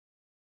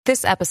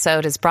This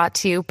episode is brought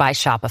to you by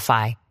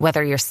Shopify.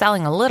 Whether you're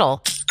selling a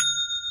little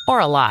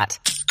or a lot,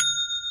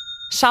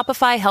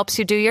 Shopify helps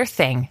you do your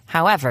thing,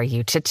 however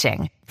you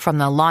cha-ching. From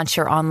the launch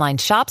your online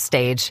shop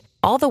stage,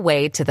 all the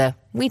way to the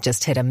we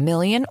just hit 1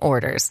 million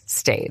orders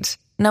stage.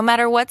 No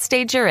matter what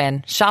stage you're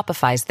in,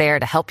 Shopify's there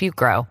to help you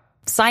grow.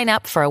 Sign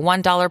up for a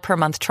 $1 per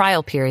month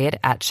trial period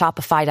at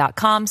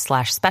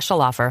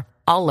shopify.com/special offer,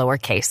 all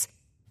lowercase.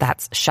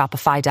 That's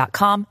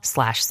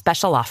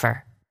shopify.com/special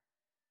offer.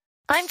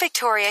 I'm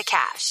Victoria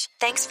Cash.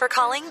 Thanks for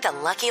calling the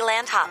Lucky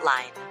Land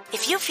Hotline.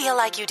 If you feel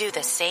like you do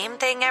the same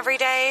thing every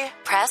day,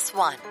 press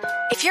 1.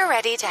 If you're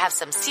ready to have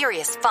some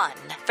serious fun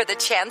for the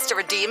chance to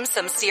redeem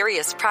some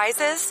serious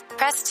prizes,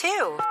 press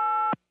 2.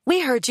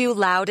 We heard you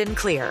loud and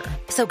clear.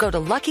 So go to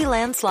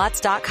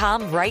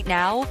LuckyLandSlots.com right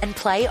now and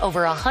play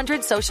over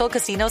 100 social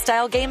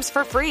casino-style games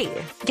for free.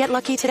 Get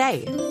lucky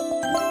today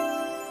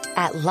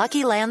at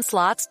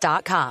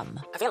LuckyLandSlots.com.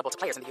 Available to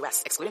players in the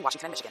U.S., excluding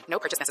Washington and Michigan. No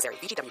purchase necessary.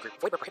 VGW Group.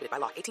 Void where prohibited by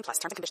law. 18+.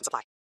 Terms and conditions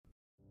apply.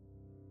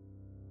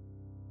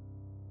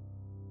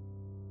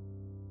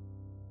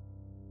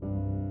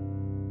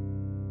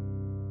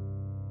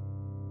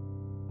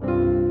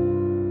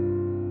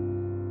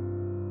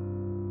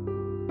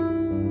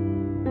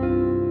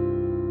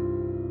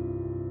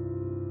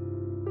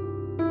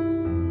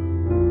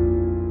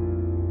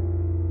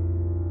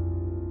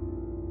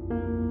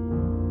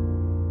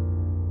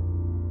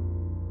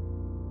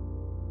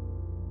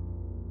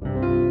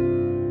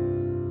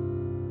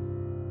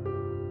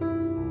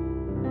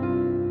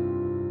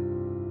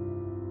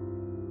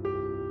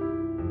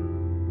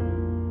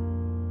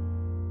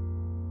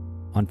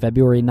 On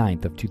February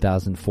 9th of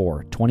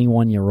 2004,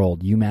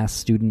 21-year-old UMass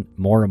student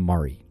Maura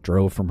Murray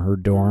drove from her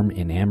dorm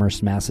in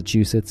Amherst,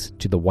 Massachusetts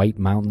to the White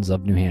Mountains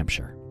of New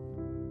Hampshire.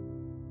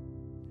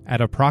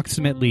 At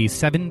approximately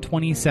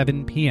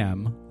 7:27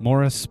 p.m.,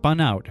 Maura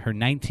spun out her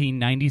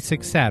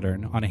 1996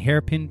 Saturn on a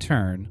hairpin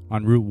turn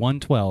on Route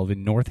 112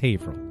 in North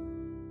Haverhill.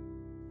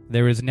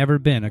 There has never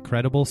been a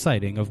credible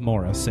sighting of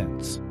Maura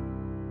since.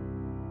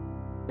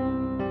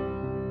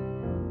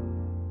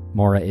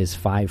 Maura is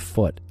 5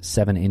 foot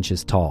 7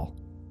 inches tall.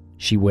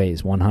 She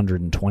weighs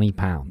 120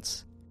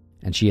 pounds,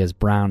 and she has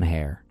brown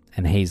hair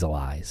and hazel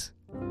eyes.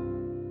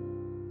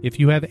 If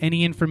you have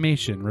any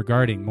information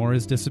regarding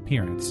Maura's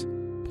disappearance,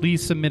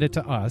 please submit it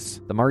to us,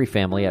 the Murray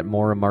family, at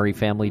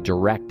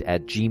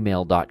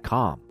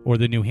MauraMurrayFamilyDirect@gmail.com, or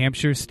the New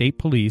Hampshire State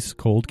Police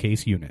Cold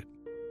Case Unit.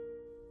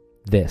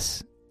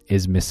 This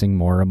is Missing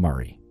Maura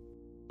Murray.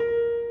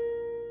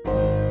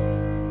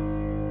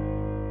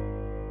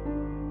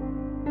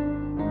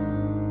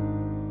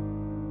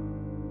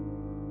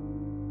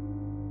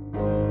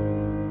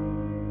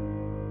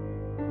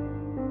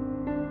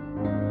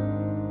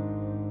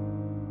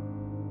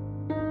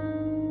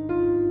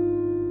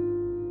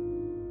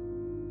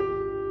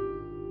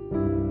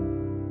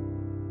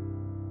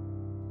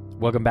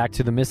 Welcome back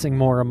to the Missing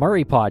Maura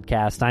Murray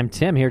podcast. I'm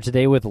Tim, here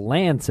today with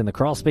Lance in the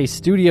Crawlspace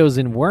Studios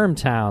in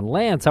Wormtown.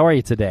 Lance, how are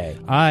you today?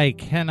 I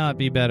cannot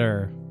be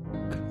better.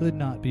 Could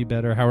not be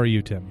better. How are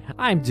you, Tim?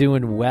 I'm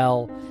doing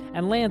well.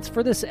 And Lance,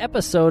 for this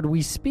episode,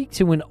 we speak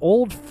to an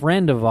old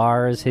friend of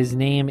ours. His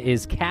name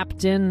is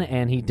Captain,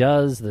 and he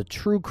does the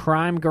True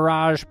Crime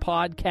Garage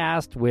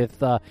podcast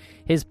with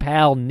his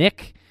pal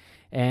Nick.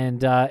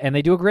 And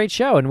they do a great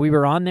show, and we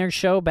were on their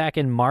show back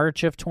in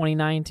March of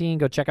 2019.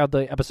 Go check out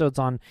the episodes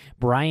on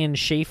Brian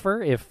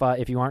Schaefer if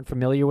you aren't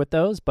familiar with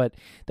those. But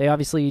they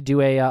obviously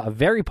do a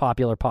very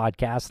popular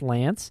podcast,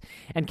 Lance.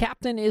 And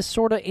Captain is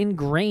sort of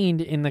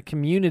ingrained in the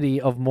community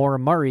of Maura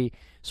Murray,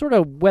 sort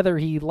of whether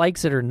he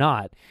likes it or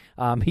not.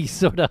 He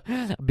sort of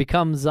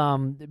becomes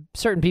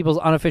certain people's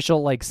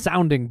unofficial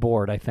sounding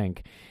board, I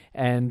think.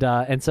 And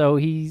so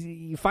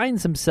he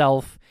finds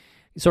himself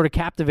sort of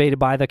captivated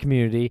by the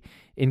community,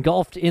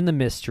 engulfed in the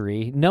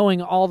mystery,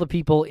 knowing all the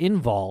people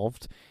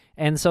involved,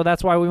 and so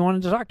that's why we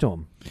wanted to talk to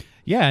him.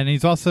 Yeah, and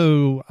he's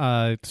also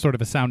sort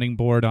of a sounding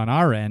board on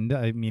our end.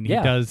 I mean, he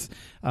does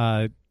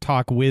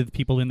talk with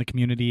people in the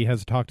community. He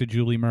has talked to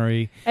Julie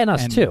Murray. And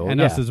us, too. And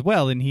us as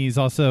well. And he's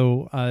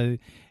also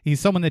he's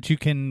someone that you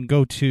can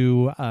go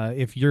to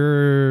if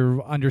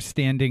you're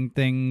understanding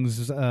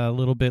things a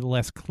little bit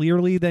less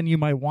clearly than you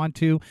might want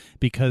to,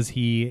 because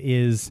he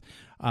is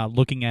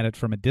looking at it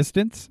from a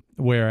distance,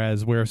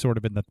 whereas we're sort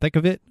of in the thick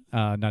of it.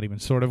 Not even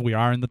sort of, we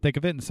are in the thick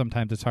of it, and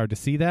sometimes it's hard to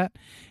see that.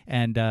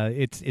 And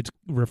it's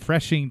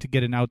refreshing to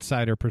get an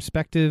outsider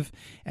perspective,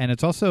 and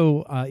it's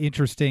also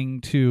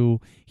interesting to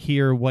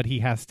hear what he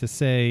has to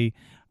say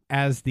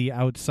as the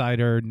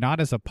outsider, not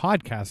as a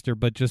podcaster,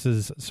 but just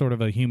as sort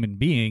of a human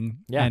being,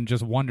 and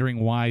just wondering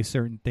why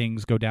certain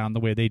things go down the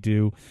way they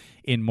do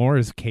in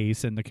Maura's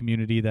case and the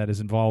community that is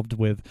involved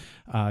with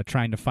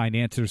trying to find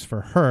answers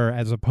for her,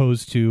 as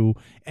opposed to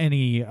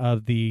any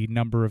of the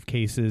number of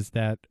cases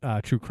that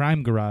True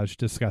Crime Garage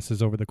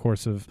discusses over the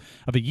course of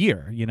a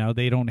year. You know,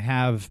 they don't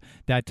have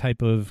that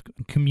type of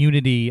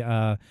community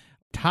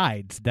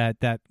tides that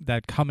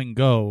come and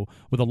go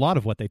with a lot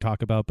of what they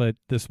talk about, but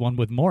this one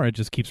with Maura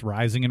just keeps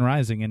rising and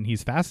rising, and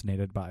he's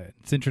fascinated by it.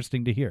 It's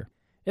interesting to hear.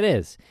 It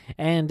is.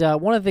 And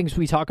one of the things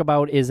we talk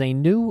about is a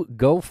new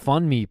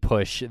GoFundMe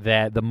push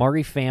that the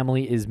Murray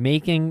family is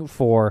making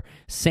for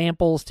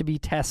samples to be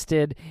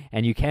tested,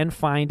 and you can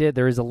find it.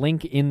 There is a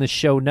link in the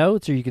show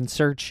notes, or you can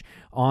search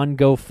on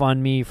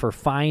GoFundMe for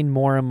Find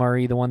Maura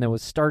Murray, the one that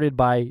was started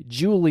by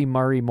Julie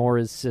Murray,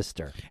 Maura's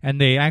sister.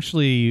 And they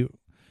actually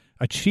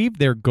achieved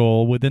their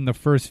goal within the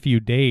first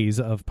few days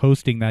of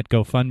posting that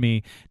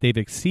GoFundMe. They've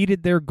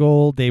exceeded their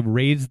goal. They've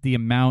raised the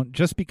amount.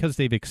 Just because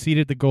they've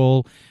exceeded the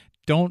goal,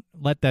 don't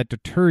let that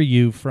deter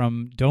you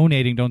from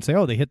donating. Don't say,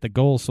 oh, they hit the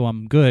goal, so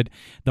I'm good.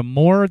 The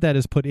more that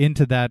is put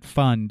into that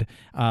fund,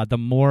 the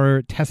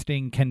more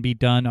testing can be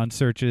done on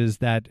searches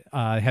that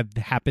have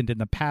happened in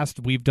the past.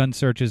 We've done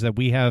searches that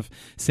we have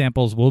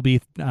samples we'll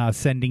be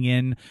sending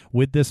in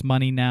with this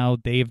money now.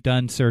 They've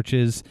done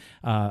searches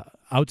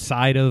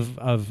outside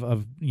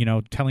of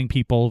telling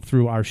people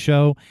through our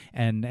show,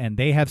 and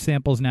they have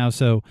samples now.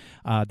 So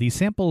these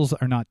samples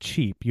are not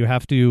cheap. You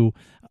have to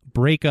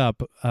break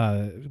up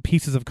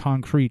pieces of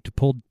concrete to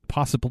pull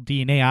possible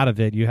DNA out of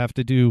it. You have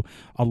to do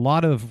a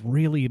lot of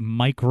really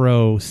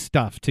micro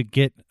stuff to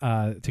get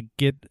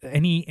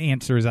any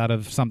answers out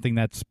of something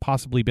that's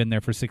possibly been there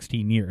for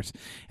 16 years,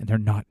 and they're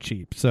not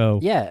cheap. So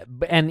yeah,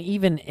 and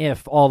even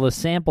if all the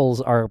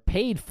samples are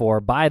paid for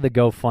by the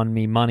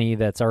GoFundMe money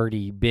that's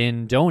already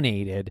been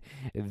donated,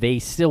 they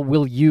still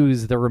will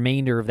use the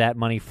remainder of that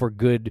money for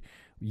good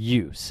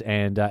use,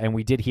 and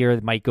we did hear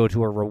it might go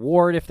to a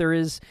reward if there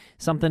is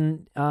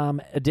something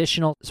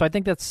additional. So I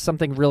think that's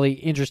something really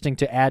interesting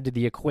to add to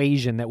the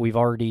equation that we've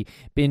already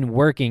been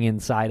working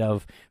inside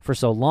of for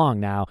so long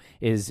now,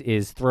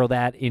 is throw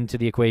that into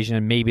the equation,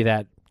 and maybe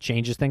that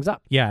changes things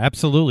up. Yeah,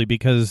 absolutely,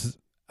 because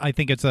I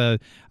think it's a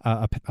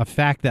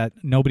fact that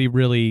nobody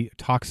really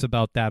talks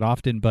about that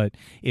often. But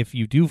if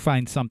you do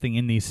find something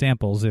in these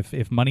samples,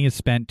 if money is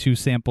spent to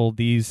sample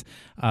these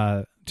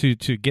to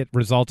get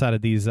results out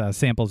of these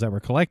samples that were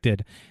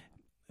collected,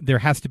 there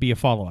has to be a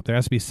follow-up. There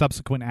has to be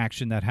subsequent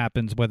action that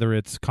happens, whether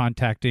it's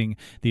contacting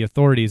the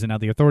authorities. And now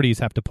the authorities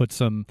have to put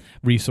some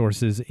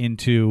resources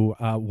into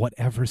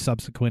whatever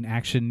subsequent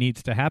action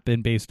needs to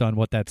happen based on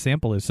what that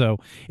sample is. So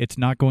it's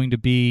not going to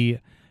be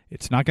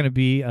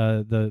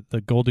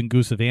the golden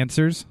goose of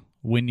answers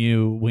when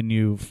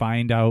you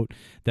find out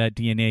that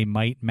DNA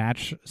might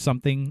match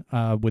something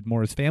with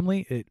Maura's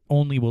family. It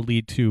only will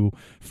lead to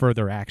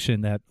further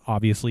action that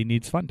obviously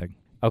needs funding.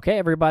 Okay,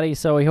 everybody,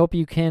 so I hope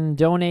you can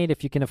donate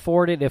if you can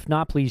afford it. If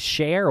not, please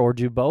share or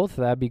do both.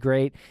 That'd be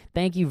great.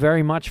 Thank you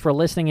very much for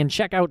listening, and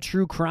check out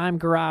True Crime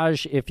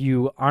Garage if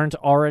you aren't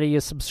already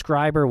a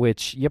subscriber,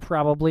 which you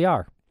probably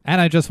are.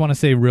 And I just want to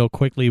say real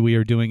quickly, we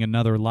are doing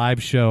another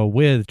live show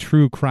with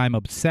True Crime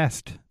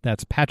Obsessed.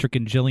 That's Patrick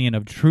and Jillian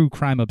of True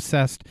Crime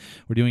Obsessed.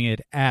 We're doing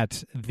it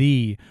at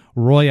the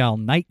Royale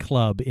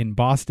Nightclub in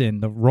Boston.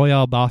 The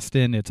Royale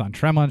Boston, it's on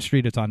Tremont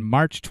Street. It's on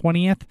March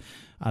 20th.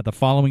 The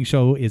following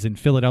show is in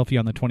Philadelphia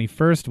on the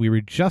 21st. We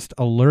were just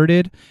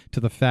alerted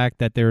to the fact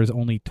that there is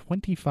only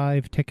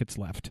 25 tickets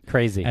left.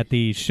 Crazy. At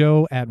the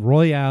show at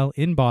Royale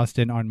in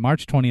Boston on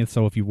March 20th.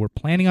 So if you were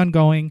planning on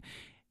going,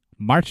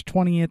 March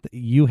 20th,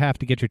 you have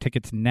to get your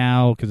tickets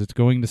now because it's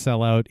going to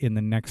sell out in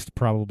the next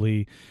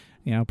probably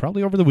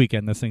over the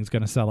weekend. This thing's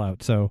going to sell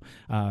out. So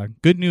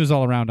good news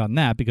all around on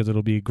that, because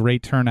it'll be a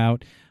great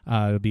turnout.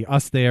 It'll be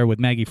us there with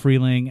Maggie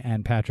Freeling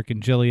and Patrick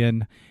and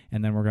Jillian,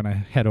 and then we're going to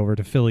head over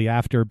to Philly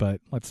after. But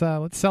let's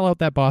sell out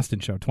that Boston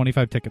show.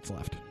 25 tickets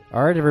left.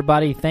 All right,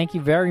 everybody. Thank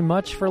you very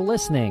much for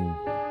listening.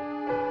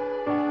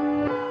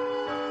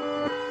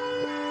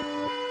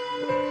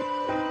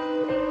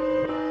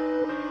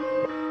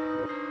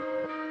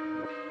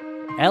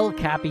 El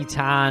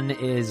Capitan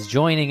is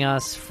joining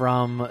us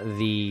from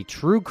the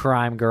True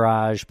Crime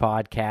Garage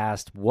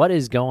podcast. What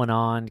is going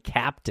on,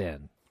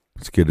 Captain?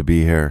 It's good to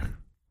be here.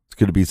 It's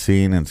good to be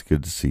seen, and it's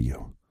good to see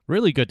you.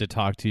 Really good to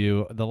talk to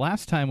you. The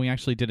last time we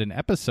actually did an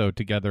episode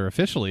together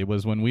officially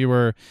was when we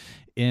were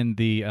in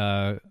the,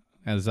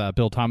 as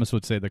Bill Thomas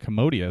would say, the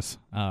Commodious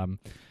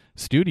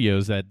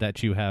studios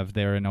that you have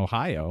there in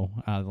Ohio.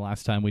 The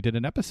last time we did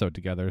an episode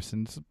together,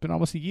 since it's been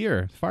almost a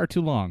year. Far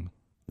too long.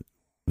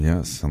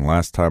 Yes, and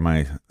last time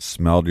I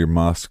smelled your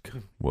musk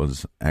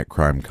was at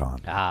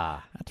CrimeCon.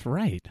 Ah, that's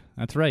right.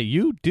 That's right.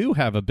 You do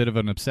have a bit of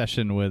an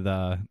obsession with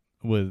my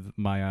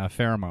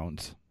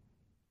pheromones.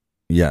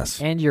 Yes,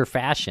 and your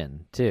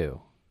fashion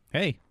too.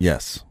 Hey,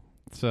 yes,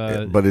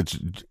 but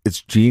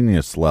it's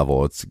genius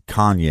level. It's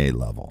Kanye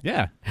level.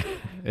 Yeah,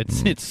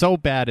 it's so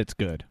bad it's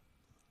good.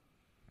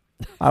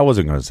 I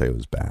wasn't going to say it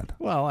was bad.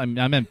 Well, I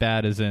meant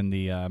bad as in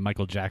the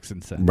Michael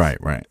Jackson sense.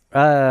 Right.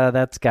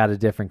 That's got a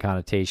different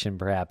connotation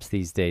perhaps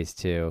these days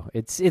too.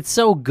 It's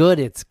so good,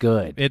 it's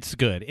good. It's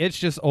good. It's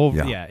just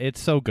over. Yeah,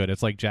 it's so good.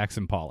 It's like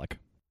Jackson Pollock.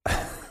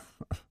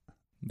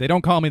 They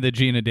don't call me the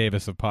Gina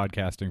Davis of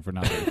podcasting for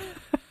nothing.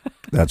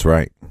 That's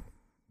right.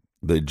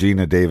 The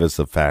Gina Davis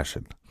of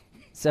fashion.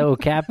 So,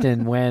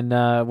 Captain, when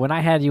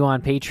I had you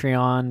on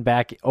Patreon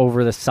back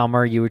over the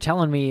summer, you were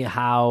telling me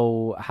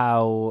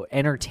how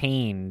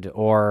entertained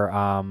or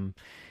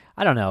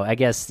I don't know, I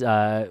guess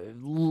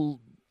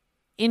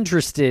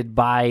interested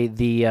by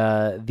the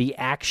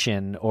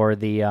action or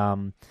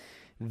the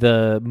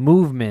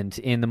movement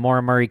in the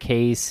Maura Murray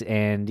case,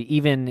 and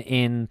even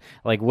in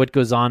like what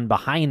goes on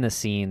behind the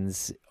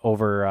scenes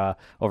over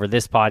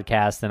this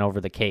podcast and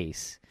over the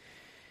case.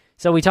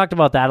 So we talked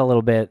about that a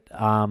little bit.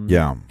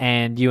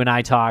 And you and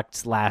I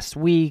talked last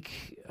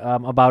week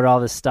about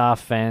all this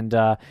stuff, and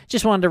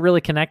just wanted to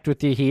really connect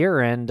with you here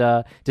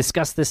and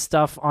discuss this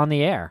stuff on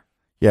the air.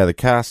 Yeah, the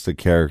cast of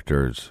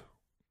characters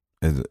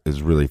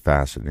is really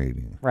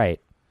fascinating.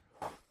 Right.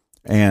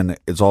 And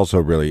it's also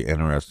really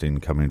interesting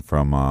coming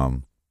from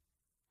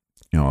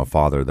a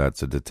father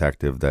that's a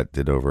detective that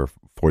did over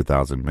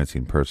 4,000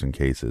 missing person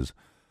cases,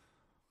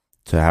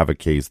 to have a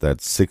case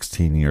that's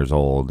 16 years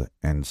old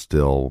and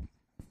still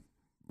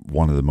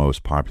one of the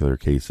most popular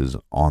cases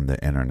on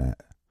the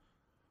internet.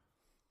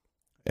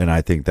 And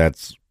I think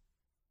that's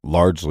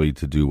largely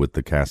to do with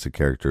the cast of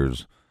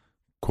characters,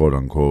 quote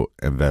unquote,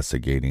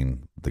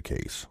 investigating the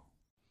case.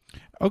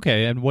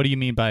 Okay, and what do you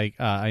mean by,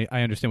 I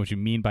understand what you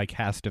mean by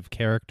cast of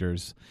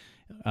characters,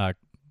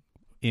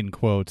 in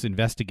quotes,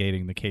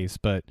 investigating the case,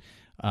 but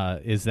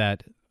is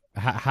that,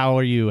 how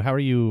are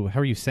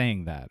you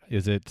saying that?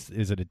 Is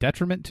it a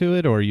detriment to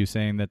it, or are you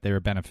saying that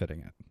they're benefiting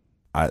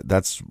it?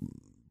 That's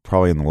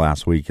probably in the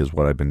last week is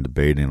what I've been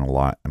debating a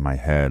lot in my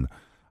head.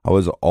 I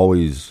was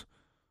always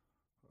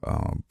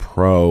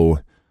pro,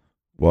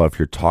 well, if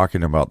you're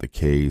talking about the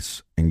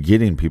case and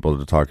getting people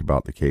to talk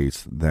about the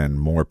case, then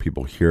more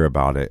people hear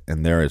about it,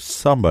 and there is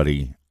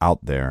somebody out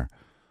there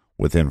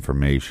with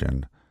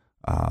information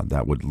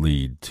that would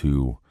lead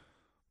to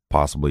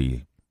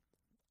possibly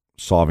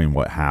solving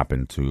what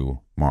happened to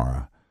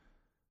Maura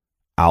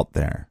out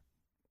there.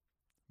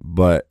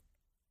 But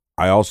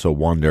I also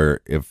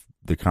wonder if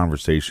the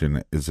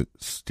conversation is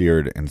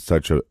steered in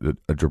such a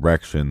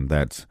direction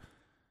that's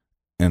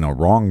in a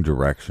wrong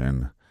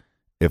direction,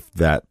 if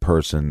that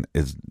person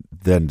is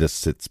then just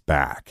sits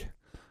back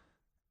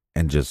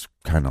and just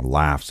kind of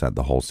laughs at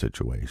the whole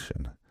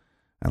situation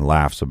and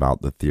laughs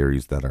about the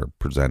theories that are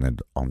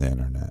presented on the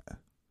internet.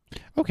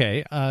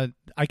 Okay,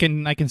 I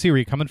can see where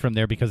you're coming from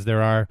there, because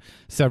there are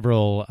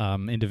several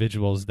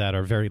individuals that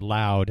are very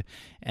loud,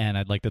 and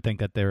I'd like to think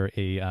that they're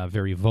a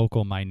very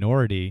vocal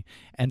minority,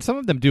 and some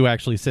of them do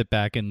actually sit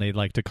back and they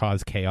like to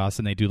cause chaos,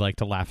 and they do like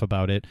to laugh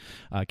about it.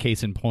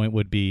 Case in point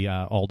would be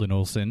Alden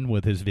Olson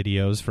with his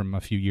videos from a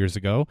few years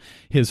ago.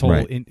 His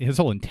whole his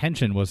whole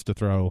intention was to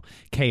throw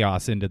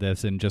chaos into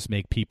this and just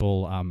make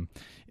people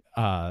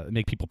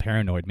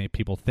paranoid, make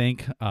people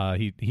think.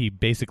 He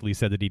basically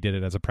said that he did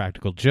it as a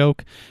practical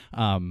joke,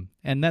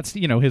 and that's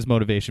his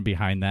motivation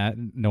behind that.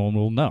 No one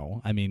will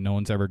know. I mean, no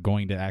one's ever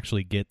going to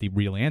actually get the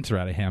real answer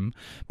out of him.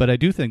 But I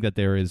do think that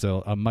there is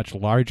a much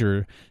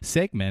larger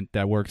segment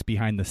that works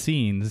behind the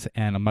scenes,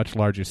 and a much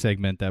larger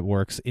segment that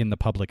works in the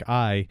public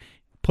eye,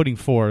 putting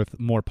forth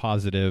more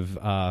positive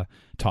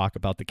talk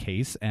about the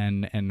case,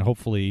 and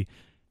hopefully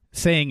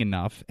saying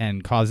enough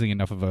and causing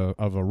enough of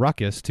a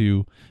ruckus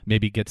to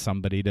maybe get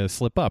somebody to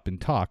slip up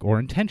and talk, or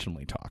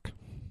intentionally talk.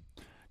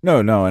 No,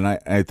 and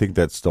I think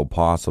that's still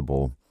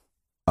possible.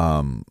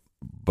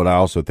 But I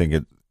also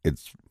think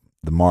it's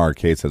the Maura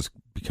case has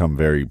become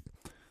very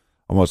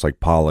almost like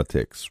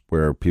politics,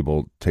 where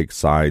people take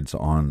sides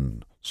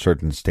on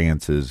certain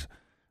stances,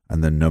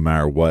 and then no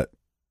matter what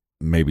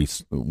maybe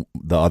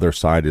the other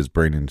side is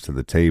bringing to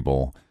the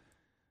table,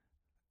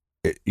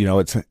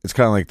 it's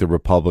kind of like the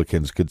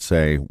Republicans could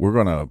say, we're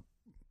going to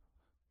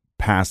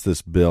pass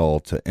this bill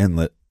to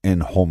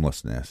end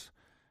homelessness.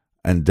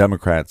 And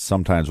Democrats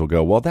sometimes will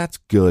go, well, that's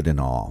good and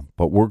all,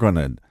 but we're going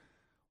to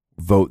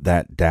vote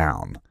that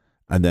down.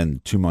 And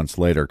then 2 months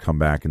later come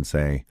back and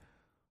say,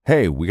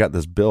 hey, we got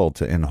this bill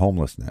to end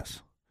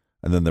homelessness.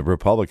 And then the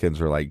Republicans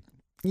are like,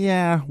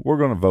 yeah, we're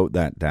going to vote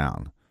that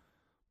down,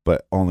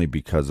 but only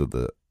because of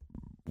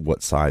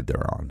what side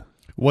they're on.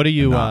 What are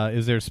you?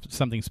 Is there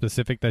something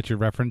specific that you're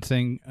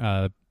referencing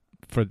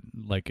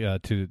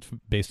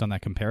based on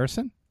that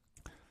comparison?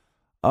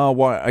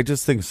 Well, I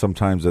just think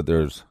sometimes that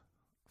there's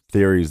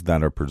theories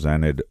that are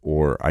presented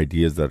or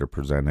ideas that are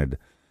presented,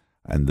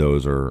 and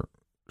those are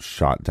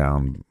shot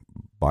down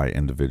by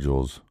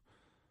individuals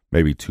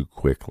maybe too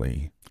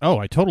quickly. Oh,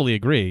 I totally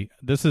agree.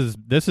 This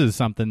is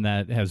something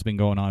that has been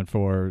going on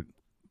for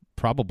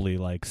probably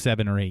like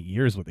 7 or 8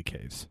 years with the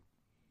case.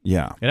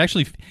 Yeah,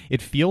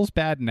 it feels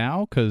bad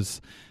now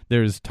because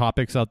there's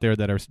topics out there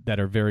that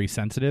are very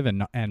sensitive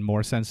and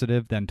more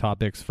sensitive than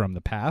topics from the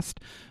past.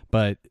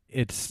 But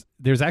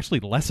there's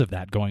actually less of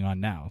that going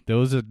on now. There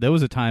was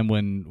a time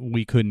when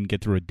we couldn't get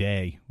through a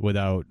day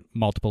without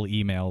multiple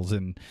emails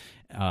and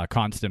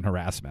constant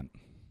harassment.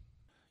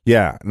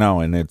 Yeah, no,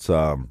 and it's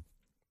I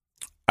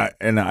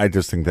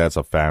just think that's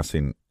a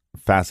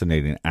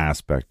fascinating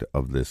aspect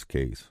of this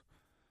case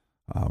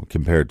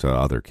compared to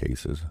other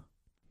cases.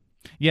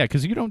 Yeah,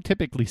 because you don't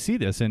typically see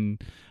this in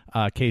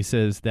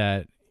cases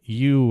that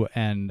you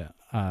and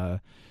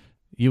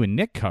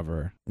Nick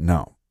cover.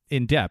 No,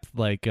 in depth.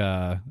 Like,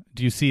 do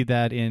you see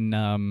that in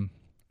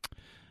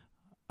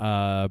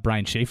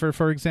Brian Schaefer,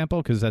 for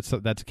example? Because that's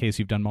a case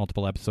you've done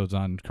multiple episodes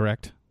on,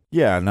 correct?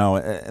 Yeah, no,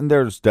 and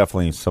there's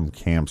definitely some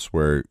camps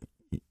where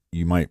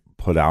you might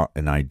put out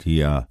an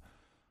idea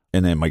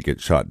and it might get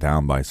shot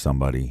down by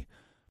somebody.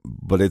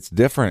 But it's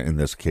different in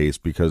this case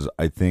because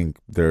I think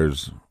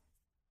there's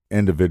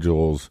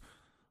individuals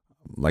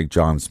like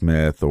John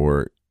Smith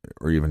or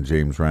even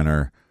James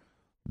Renner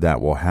that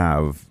will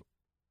have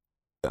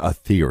a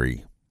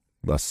theory,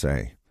 let's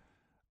say,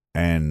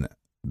 and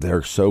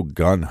they're so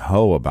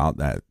gung-ho about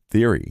that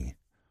theory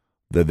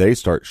that they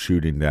start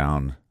shooting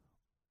down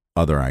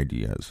other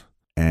ideas.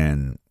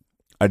 And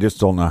I just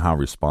don't know how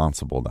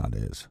responsible that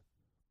is.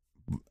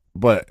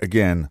 But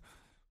again,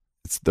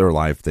 it's their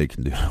life. They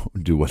can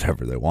do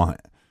whatever they want.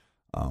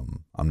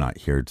 I'm not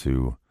here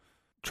to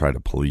try to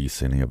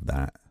police any of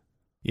that.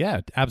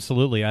 Yeah,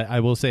 absolutely. I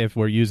will say if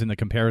we're using the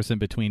comparison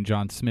between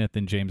John Smith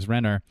and James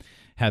Renner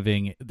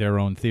having their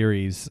own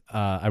theories,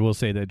 I will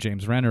say that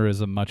James Renner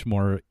is a much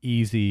more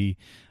easy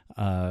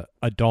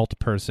adult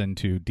person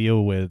to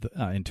deal with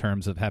in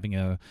terms of having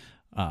an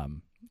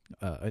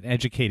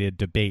educated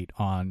debate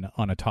on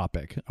a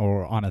topic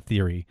or on a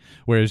theory,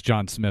 whereas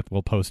John Smith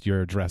will post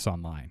your address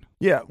online.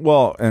 Yeah,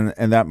 well,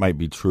 and that might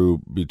be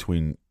true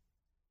between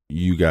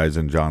you guys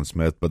and John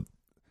Smith, but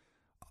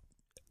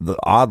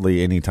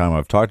oddly, anytime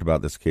I've talked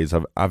about this case,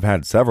 I've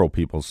had several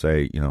people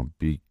say,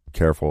 be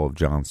careful of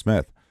John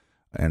Smith,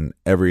 and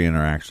every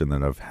interaction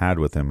that I've had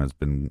with him has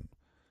been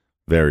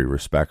very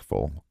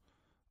respectful.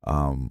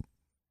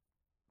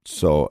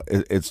 So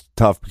it's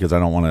tough because I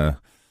don't want to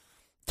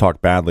talk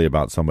badly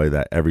about somebody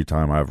that every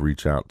time I've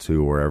reached out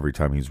to or every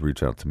time he's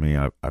reached out to me,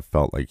 I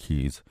felt like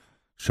he's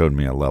showed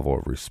me a level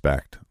of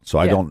respect. So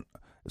I don't.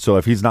 So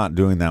if he's not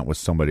doing that with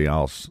somebody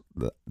else,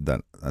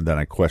 then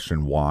I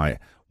question why.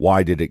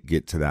 Why did it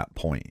get to that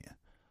point?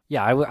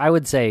 Yeah, I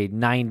would say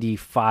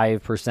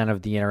 95%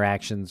 of the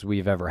interactions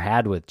we've ever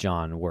had with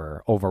John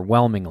were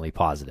overwhelmingly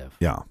positive.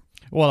 Yeah.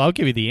 Well, I'll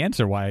give you the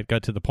answer why it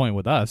got to the point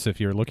with us if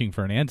you're looking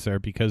for an answer,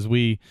 because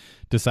we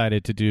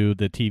decided to do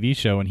the TV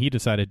show and he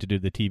decided to do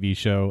the TV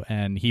show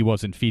and he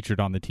wasn't featured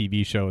on the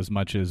TV show as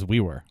much as we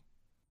were.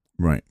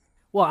 Right.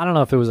 Well, I don't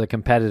know if it was a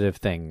competitive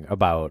thing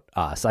about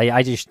us.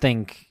 I just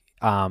think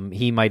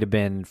he might have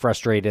been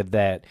frustrated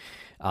that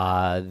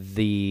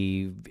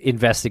the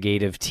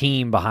investigative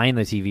team behind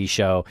the TV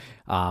show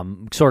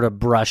sort of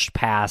brushed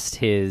past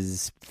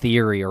his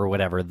theory or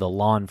whatever, the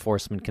law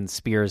enforcement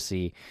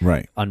conspiracy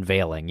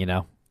unveiling,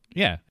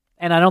 Yeah.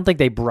 And I don't think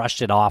they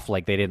brushed it off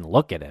like they didn't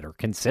look at it or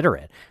consider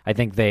it. I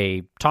think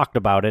they talked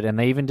about it and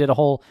they even did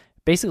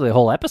basically a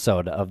whole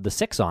episode of The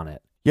Six on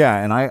it.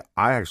 Yeah, and I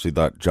actually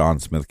thought John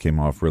Smith came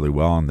off really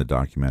well in the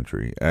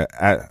documentary.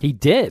 He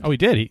did. Oh, he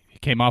did. He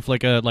came off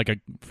like a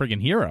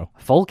friggin' hero.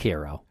 Folk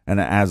hero. And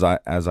as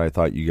I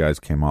thought you guys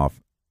came off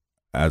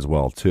as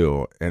well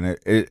too. And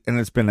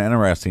it's been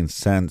interesting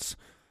since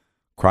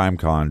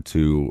CrimeCon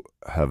to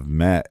have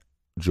met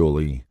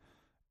Julie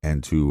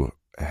and to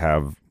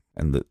have,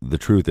 and the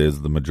truth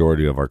is the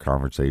majority of our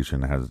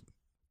conversation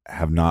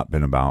have not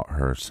been about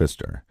her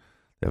sister.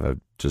 They've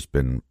just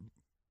been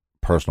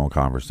personal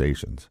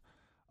conversations.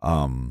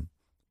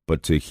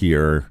 But to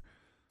hear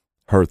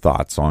her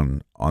thoughts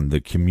on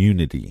the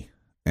community,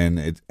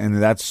 and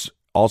that's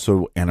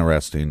also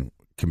interesting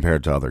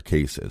compared to other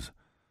cases.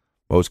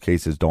 Most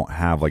cases don't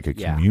have like a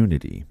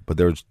community, but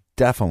there's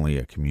definitely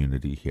a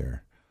community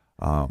here.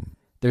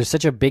 There's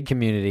such a big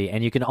community,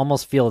 and you can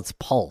almost feel its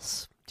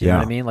pulse. Do you know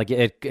what I mean? Like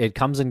it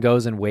comes and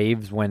goes in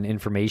waves when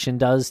information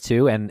does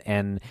too,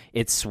 and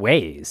it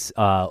sways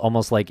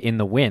almost like in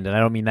the wind. And I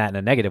don't mean that in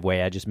a negative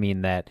way. I just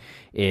mean that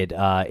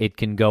it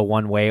can go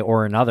one way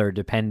or another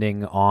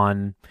depending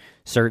on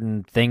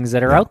certain things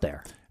that are out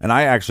there. And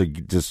I actually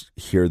just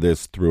hear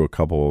this through a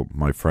couple of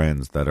my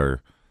friends that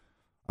are,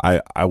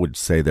 I would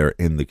say they're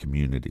in the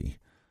community.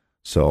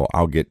 So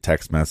I'll get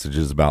text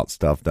messages about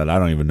stuff that I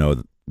don't even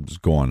know is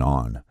going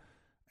on,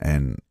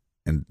 and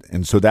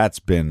so that's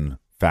been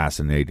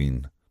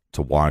fascinating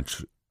to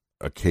watch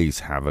a case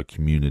have a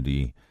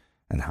community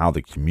and how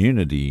the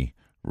community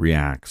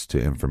reacts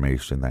to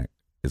information that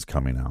is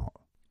coming out.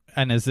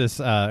 And is this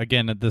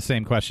again the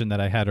same question that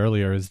I had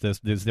earlier? Is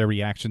their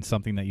reaction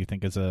something that you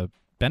think is a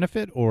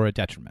benefit or a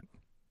detriment?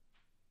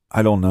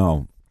 I don't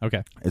know.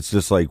 Okay, it's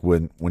just like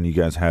when you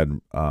guys had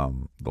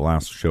the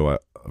last show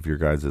of your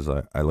guys'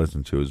 I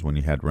listened to is when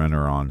you had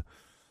Renner on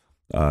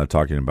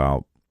talking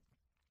about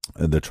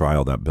the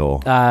trial that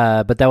Bill.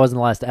 But that wasn't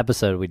the last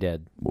episode we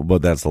did.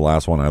 But that's the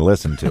last one I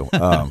listened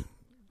to.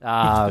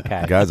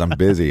 Okay, guys, I'm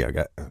busy.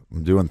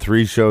 I'm doing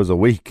 3 shows a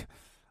week.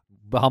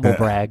 Humble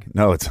brag.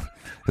 No, it's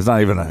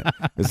not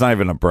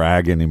even a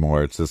brag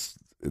anymore. It's just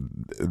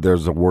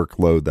there's a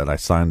workload that I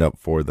signed up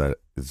for that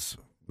it's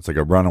like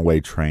a runaway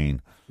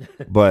train.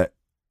 But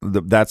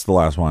that's the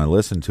last one I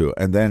listened to,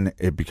 and then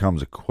it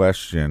becomes a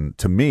question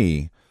to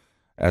me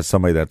as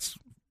somebody that's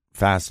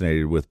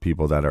fascinated with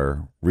people that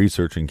are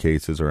researching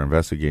cases or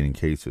investigating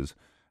cases.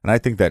 And I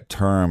think that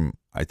term,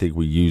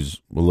 we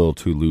use a little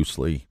too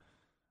loosely,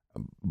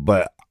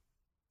 but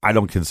I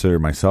don't consider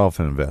myself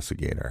an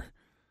investigator.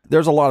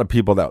 There's a lot of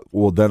people that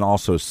will then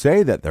also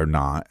say that they're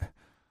not,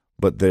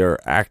 but they're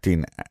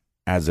acting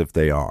as if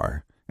they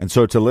are. And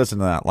so to listen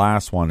to that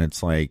last one,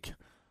 it's like,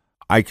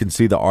 I can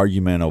see the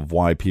argument of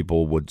why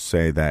people would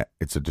say that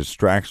it's a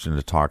distraction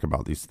to talk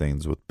about these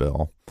things with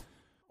Bill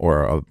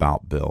or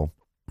about Bill.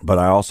 But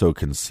I also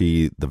can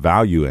see the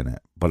value in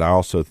it. But I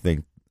also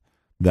think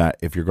that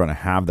if you're going to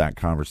have that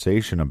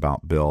conversation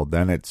about Bill,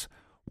 then it's,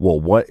 well,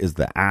 what is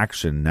the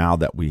action now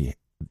that we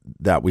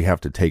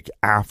have to take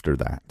after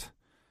that?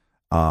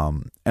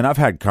 And I've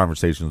had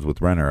conversations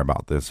with Renner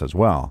about this as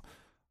well.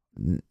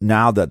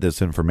 Now that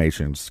this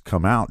information's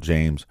come out,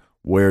 James,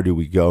 where do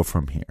we go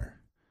from here?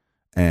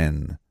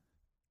 And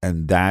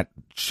that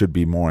should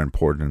be more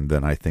important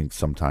than I think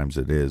sometimes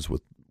it is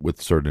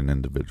with certain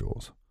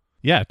individuals.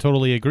 Yeah,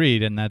 totally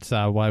agreed. And that's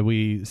why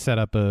we set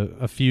up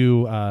a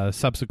few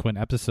subsequent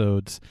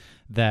episodes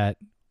that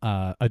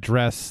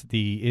address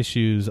the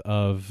issues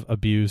of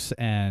abuse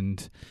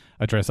and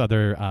address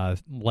other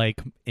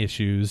like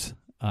issues,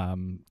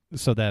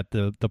 so that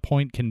the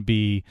point can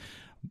be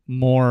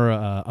more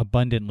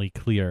abundantly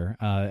clear.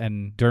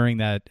 And during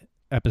that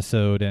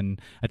episode, and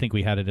I think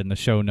we had it in the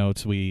show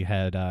notes, we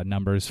had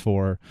numbers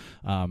for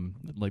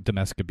like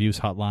domestic abuse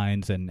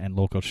hotlines and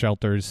local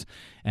shelters,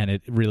 and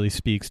it really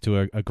speaks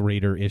to a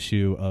greater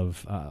issue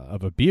of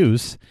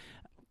abuse.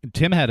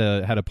 Tim had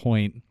a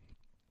point.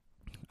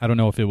 I don't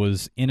know if it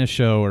was in a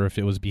show or if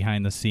it was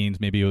behind the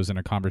scenes. Maybe it was in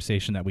a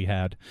conversation that we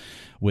had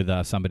with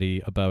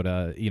somebody about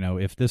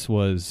if this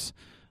was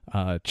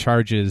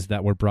charges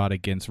that were brought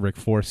against Rick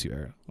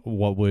Forcier,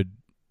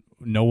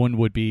 no one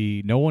would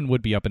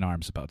be up in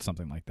arms about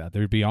something like that.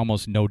 There'd be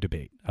almost no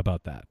debate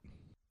about that.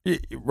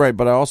 Right,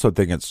 but I also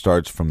think it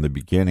starts from the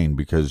beginning,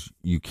 because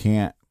you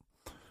can't.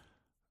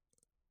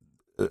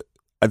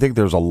 I think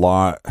there's a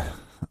lot.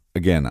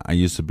 Again, I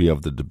used to be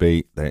of the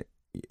debate that,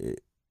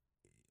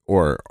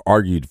 or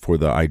argued for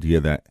the idea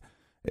that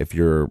if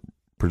you're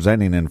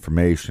presenting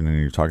information and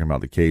you're talking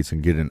about the case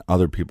and getting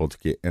other people to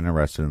get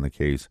interested in the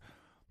case,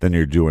 then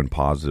you're doing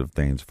positive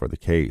things for the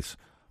case.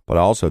 But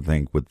I also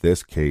think with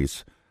this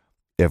case,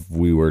 if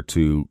we were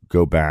to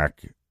go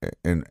back,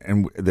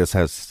 and this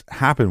has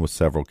happened with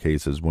several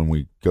cases, when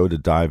we go to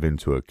dive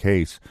into a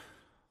case,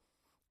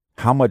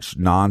 how much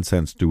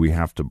nonsense do we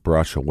have to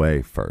brush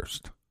away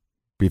first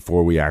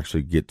before we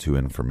actually get to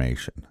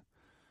information?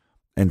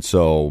 And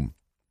so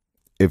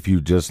if you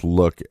just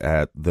look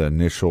at the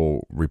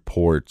initial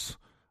reports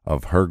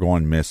of her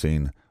going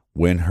missing,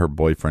 when her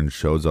boyfriend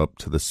shows up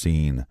to the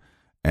scene,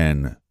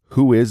 and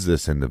who is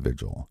this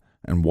individual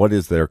and what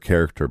is their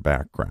character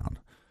background?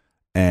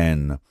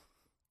 And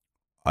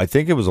I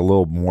think it was a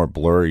little more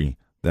blurry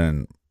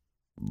than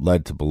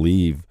led to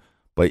believe.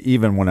 But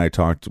even when I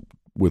talked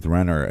with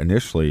Renner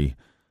initially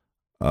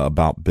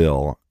about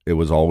Bill, it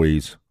was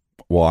always,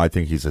 well, I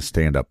think he's a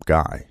stand-up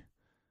guy.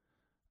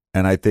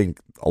 And I think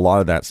a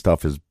lot of that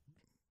stuff is,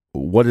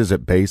 what is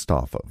it based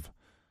off of?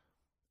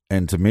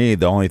 And to me,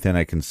 the only thing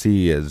I can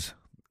see is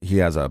he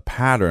has a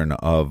pattern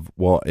of,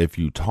 well, if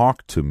you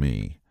talk to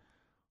me,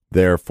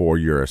 therefore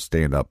you're a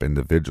stand-up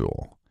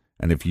individual.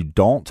 And if you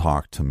don't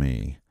talk to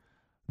me,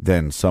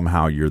 then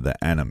somehow you're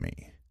the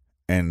enemy.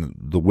 And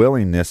the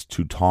willingness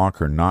to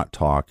talk or not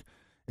talk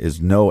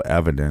is no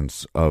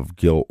evidence of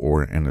guilt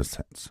or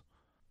innocence.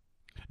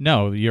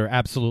 No, you're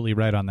absolutely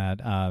right on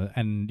that.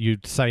 And you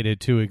cited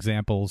two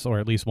examples, or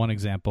at least one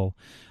example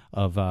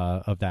of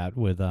that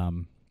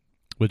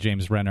with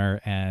James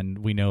Renner, and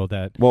we know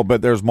that. Well,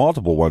 but there's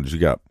multiple ones.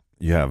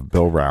 You have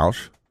Bill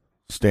Roush,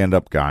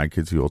 stand-up guy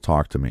because he'll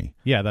talk to me.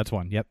 Yeah, that's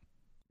one. Yep.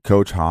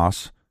 Coach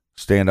Haas,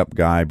 stand-up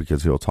guy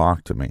because he'll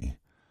talk to me.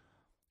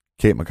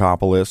 Kate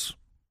McCopolis,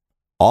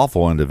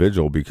 awful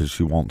individual because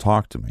she won't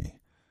talk to me.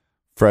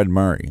 Fred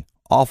Murray,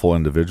 awful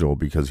individual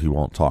because he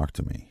won't talk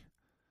to me.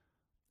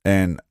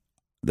 And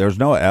there's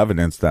no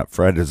evidence that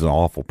Fred is an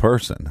awful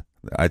person.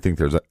 I think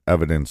there's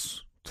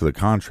evidence to the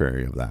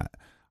contrary of that.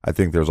 I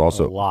think there's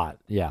also a lot.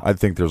 Yeah. I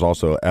think there's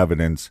also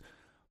evidence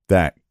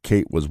that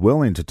Kate was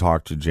willing to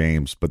talk to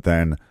James, but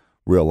then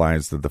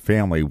realized that the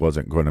family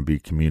wasn't going to be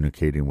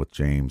communicating with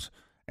James.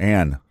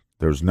 And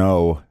there's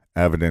no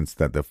evidence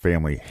that the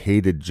family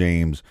hated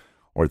James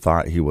or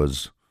thought he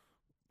was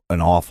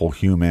an awful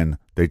human.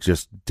 They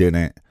just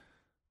didn't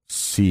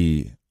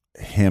see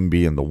him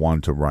being the one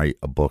to write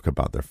a book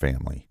about their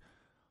family.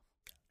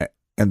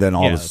 And then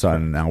all of a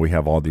sudden, now we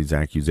have all these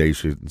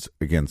accusations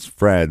against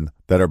Fred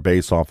that are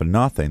based off of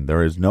nothing.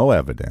 There is no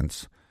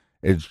evidence.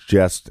 It's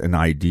just an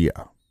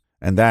idea.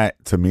 And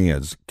that, to me,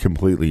 is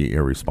completely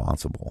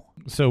irresponsible.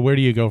 So where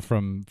do you go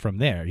from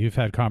there? You've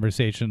had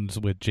conversations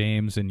with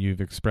James and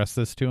you've expressed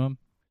this to him?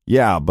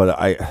 Yeah, but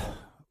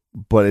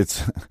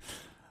it's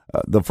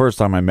the first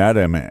time I met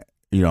him,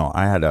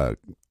 I had a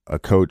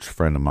coach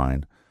friend of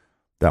mine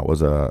that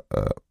was a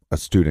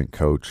student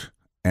coach,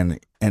 and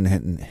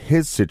in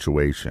his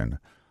situation,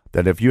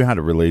 that if you had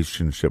a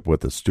relationship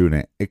with a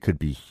student, it could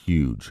be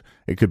huge.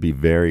 It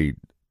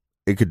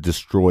could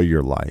destroy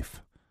your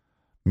life.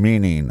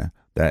 Meaning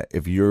that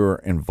if you're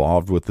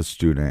involved with a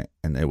student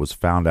and it was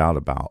found out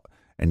about,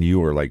 and you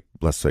were like,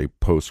 let's say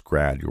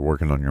post-grad, you're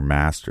working on your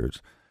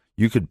master's,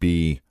 you could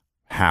be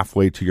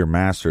halfway to your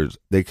master's,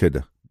 they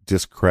could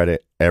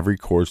discredit every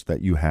course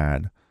that you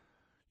had.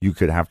 You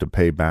could have to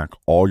pay back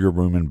all your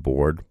room and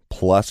board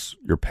plus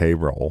your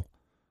payroll.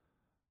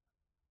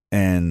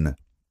 And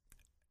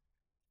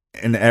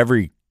in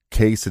every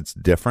case, it's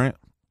different.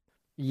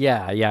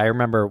 Yeah. I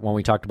remember when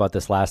we talked about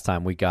this last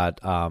time, we got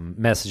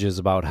messages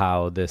about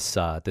how this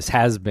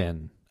has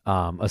been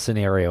a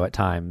scenario at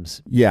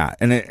times. Yeah,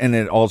 and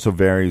it also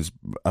varies,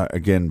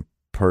 again,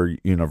 per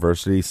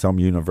university. Some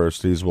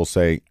universities will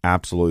say,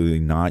 absolutely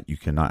not, you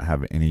cannot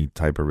have any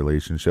type of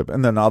relationship.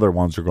 And then other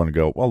ones are going to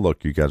go, well,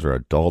 look, you guys are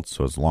adults,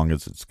 so as long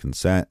as it's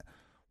consent,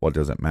 what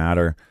does it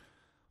matter?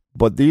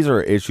 But these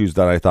are issues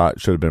that I thought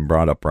should have been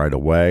brought up right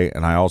away.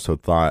 And I also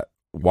thought,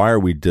 why are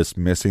we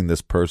dismissing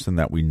this person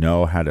that we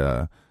know had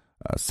a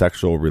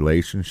sexual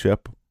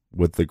relationship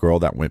with the girl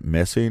that went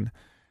missing?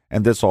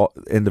 And this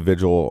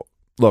individual,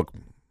 look,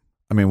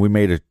 I mean, we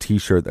made a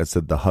T-shirt that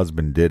said the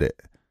husband did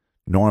it.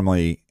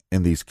 Normally,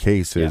 in these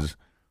cases,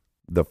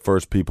 the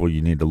first people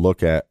you need to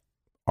look at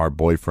are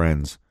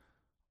boyfriends,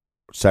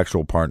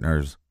 sexual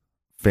partners,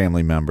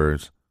 family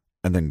members,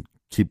 and then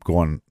keep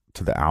going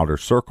to the outer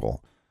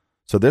circle.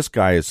 So this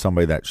guy is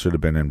somebody that should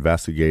have been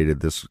investigated.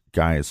 This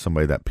guy is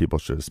somebody that people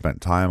should have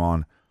spent time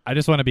on. I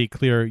just want to be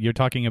clear. You're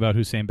talking about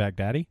Hussein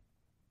Baghdadi?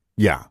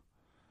 Yeah.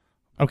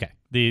 Okay.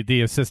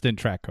 The assistant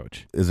track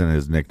coach. Isn't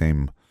his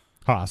nickname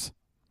Haas?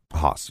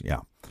 Haas, yeah.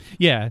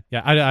 Yeah.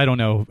 I don't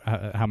know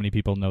how many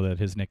people know that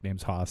his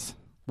nickname's Haas.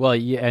 Well,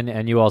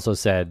 and you also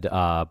said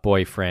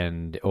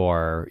boyfriend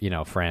or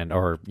friend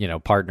or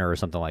partner or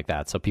something like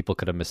that. So people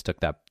could have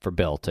mistook that for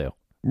Bill too.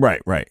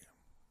 Right.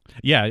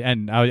 Yeah,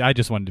 and I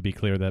just wanted to be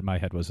clear that my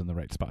head was in the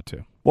right spot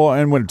too. Well,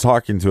 and when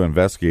talking to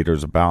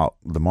investigators about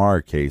the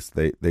Mara case,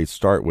 they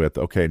start with,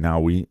 okay, now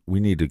we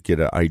need to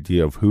get an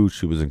idea of who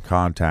she was in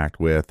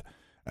contact with,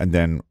 and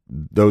then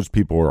those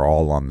people are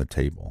all on the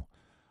table.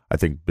 I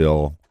think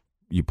Bill,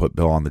 you put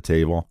Bill on the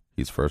table,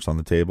 he's first on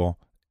the table.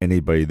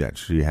 Anybody that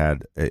she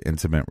had an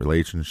intimate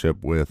relationship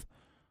with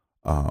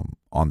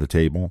on the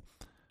table.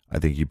 I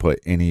think you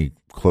put any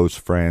close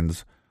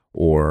friends,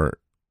 or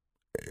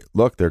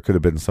look, there could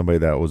have been somebody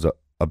that was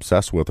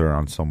obsessed with her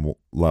on some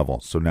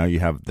level. So now you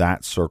have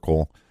that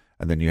circle,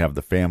 and then you have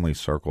the family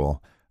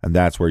circle, and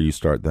that's where you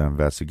start the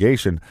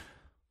investigation.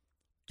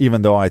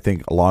 Even though I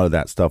think a lot of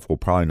that stuff will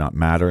probably not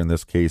matter in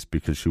this case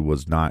because she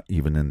was not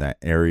even in that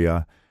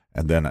area.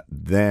 And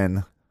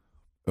then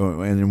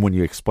when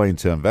you explain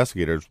to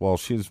investigators, well,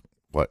 she's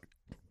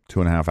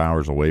 2.5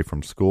 hours away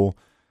from school.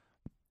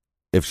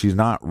 If she's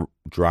not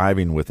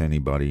driving with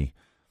anybody,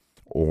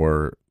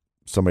 or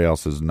somebody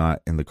else is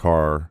not in the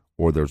car,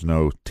 or there's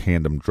no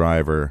tandem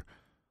driver,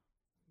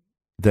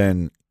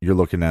 then you're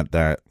looking at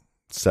that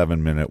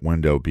 7-minute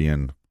window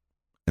being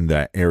in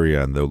that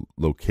area and the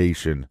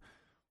location,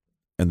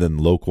 and then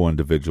local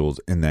individuals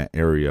in that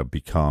area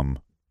become,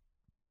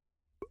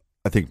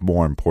 I think,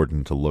 more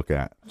important to look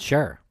at.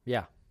 Sure,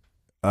 yeah.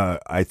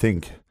 I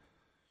think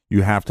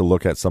you have to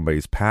look at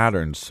somebody's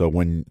patterns. So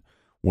when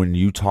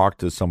you talk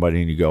to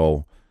somebody and you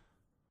go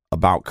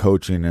about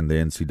coaching in the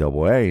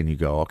NCAA and you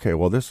go, okay,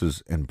 well, this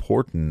is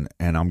important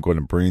and I'm going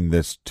to bring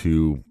this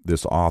to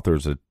this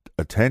author's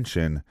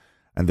attention,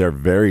 and they're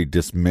very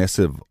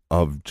dismissive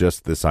of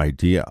just this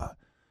idea.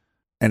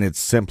 And it's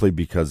simply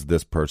because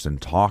this person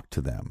talked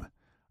to them.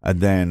 And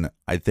then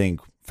I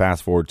think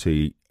fast forward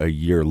to a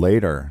year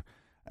later,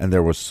 and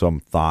there was some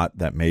thought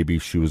that maybe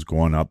she was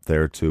going up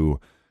there to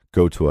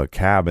go to a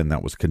cabin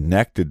that was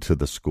connected to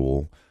the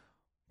school.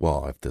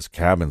 Well, if this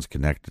cabin's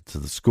connected to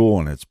the school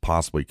and it's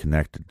possibly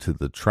connected to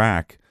the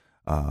track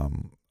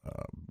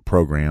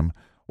program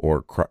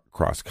or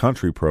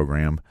cross-country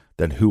program,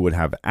 then who would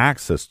have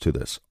access to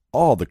this?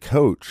 Oh, the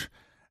coach.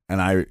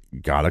 And I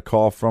got a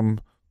call from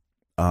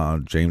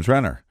James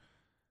Renner.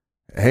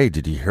 Hey,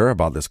 did you hear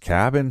about this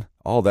cabin?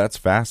 Oh, that's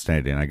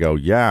fascinating. I go,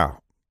 yeah,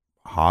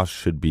 Haas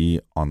should be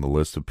on the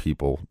list of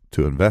people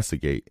to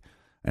investigate.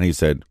 And he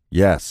said,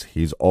 yes,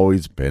 he's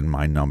always been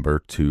my number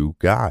 2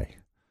 guy.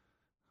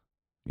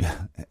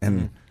 Yeah,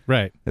 and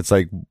right. It's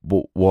like,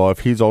 well, if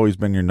he's always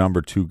been your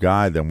number 2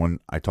 guy, then when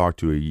I talked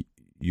to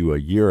you a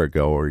year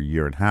ago or a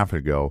year and a half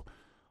ago,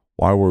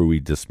 why were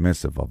we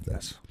dismissive of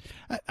this?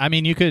 I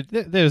mean, you could.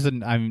 There's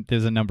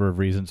a number of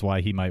reasons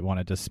why he might want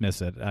to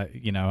dismiss it.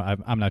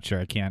 I'm not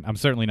sure. I'm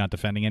certainly not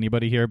defending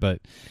anybody here,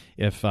 but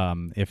if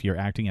you're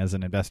acting as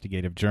an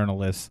investigative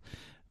journalist,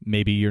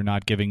 maybe you're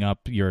not giving up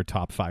your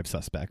top 5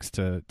 suspects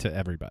to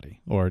everybody,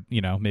 or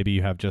maybe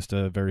you have just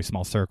a very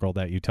small circle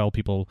that you tell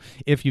people,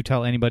 if you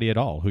tell anybody at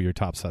all, who your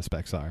top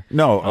suspects are.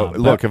 No,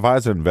 look, if I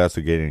was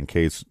investigating a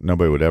case,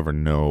 nobody would ever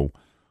know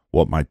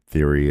what my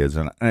theory is,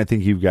 and I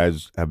think you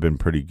guys have been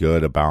pretty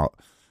good about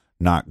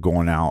not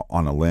going out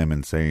on a limb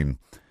and saying,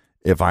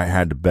 if I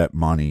had to bet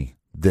money,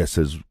 this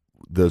is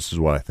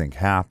what I think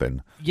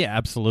happened. Yeah,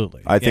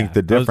 absolutely. I think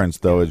the difference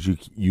though is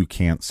you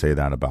can't say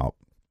that about.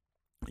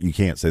 You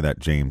can't say that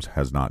James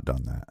has not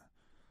done that.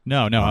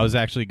 No, I was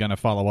actually going to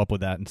follow up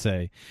with that and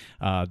say,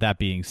 that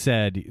being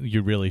said,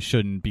 you really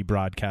shouldn't be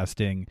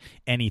broadcasting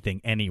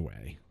anything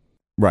anyway.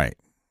 Right.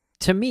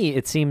 to me,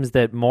 it seems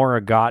that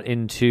Maura got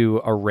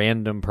into a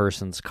random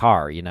person's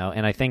car,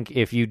 and I think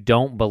if you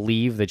don't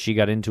believe that she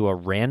got into a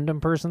random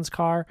person's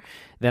car,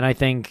 then I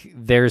think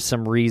there's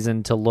some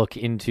reason to look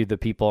into the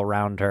people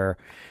around her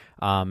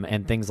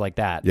and things like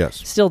that.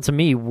 Yes. Still, to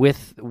me,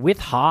 with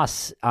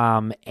Haas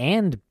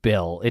and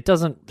Bill, it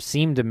doesn't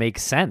seem to make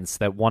sense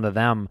that one of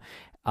them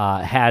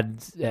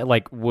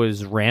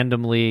was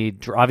randomly,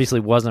 obviously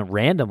wasn't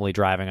randomly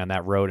driving on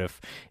that road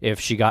if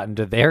she got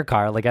into their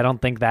car. I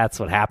don't think that's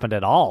what happened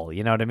at all.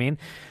 You know what I mean?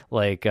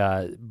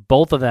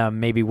 Both of them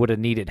maybe would have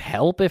needed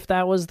help if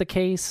that was the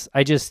case.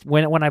 I just,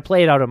 when I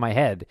play it out in my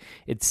head,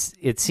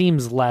 it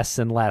seems less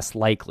and less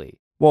likely.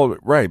 Well,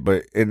 right,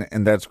 but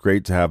and that's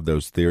great to have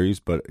those theories,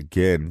 but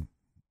again,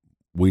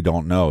 we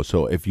don't know.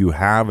 So if you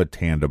have a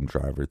tandem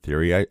driver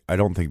theory, I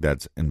don't think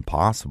that's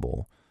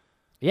impossible.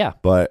 Yeah.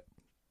 But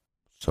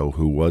so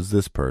who was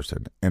this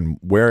person, and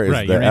where is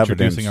the you're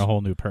evidence? Introducing a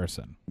whole new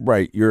person.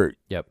 Right.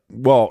 Yep.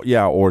 Well,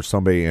 yeah, or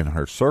somebody in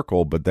her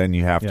circle, but then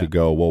you have to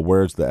go, well,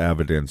 where's the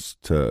evidence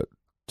to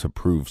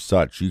prove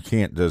such? You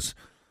can't just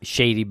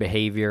shady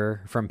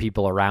behavior from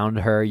people around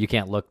her. You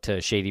can't look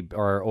to shady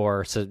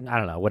or I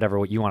don't know,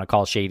 whatever you want to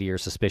call shady or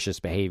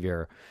suspicious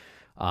behavior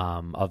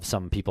of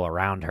some people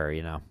around her,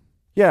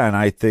 Yeah, and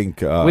I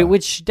think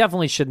which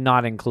definitely should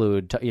not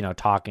include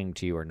talking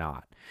to you or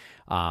not.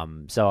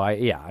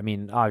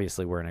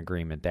 Obviously we're in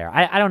agreement there.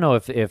 I don't know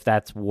if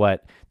that's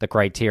what the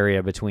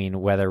criteria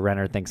between whether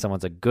Renner thinks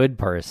someone's a good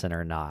person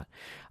or not.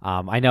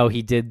 I know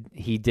he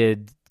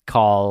did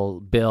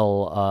call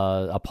Bill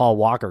a Paul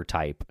Walker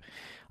type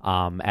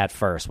at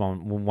first,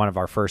 one of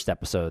our first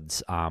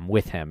episodes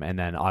with him, and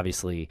then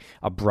obviously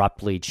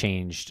abruptly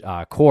changed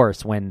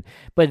course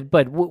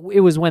but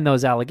it was when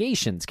those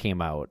allegations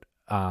came out.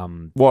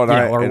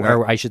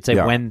 I should say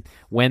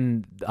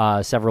when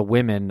several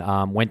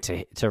women went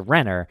to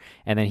Renner,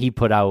 and then he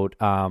put out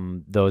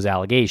those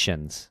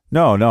allegations.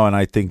 No, and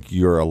I think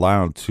you're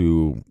allowed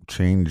to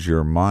change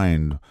your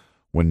mind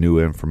when new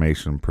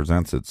information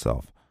presents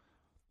itself.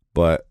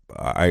 But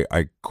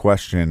I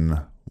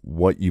question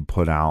what you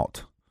put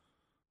out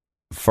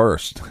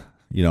first.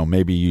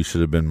 Maybe you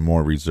should have been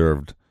more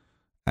reserved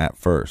at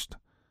first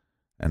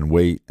and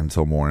wait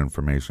until more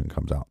information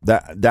comes out.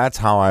 That's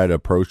how I'd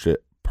approach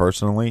it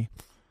personally,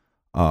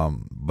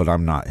 but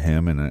I'm not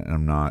him, and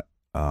I'm not.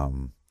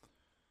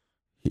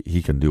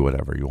 He can do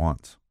whatever he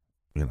wants,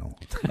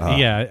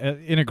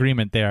 in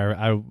agreement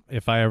there.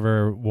 If I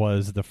ever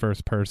was the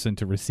first person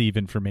to receive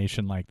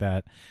information like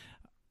that,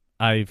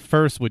 I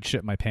first would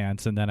shit my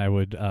pants, and then I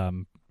would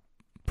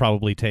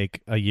probably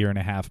take a year and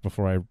a half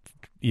before I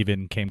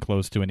even came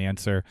close to an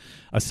answer,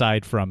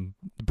 aside from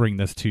bring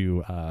this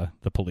to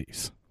the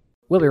police.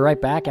 We'll be right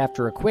back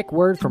after a quick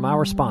word from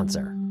our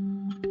sponsor.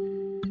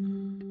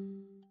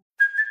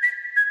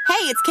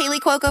 Hey, it's Kaylee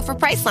Cuoco for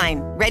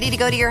Priceline. Ready to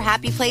go to your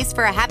happy place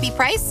for a happy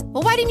price?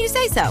 Well, why didn't you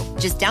say so?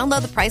 Just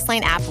download the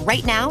Priceline app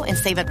right now and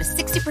save up to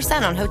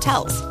 60% on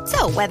hotels.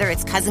 So whether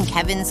it's Cousin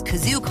Kevin's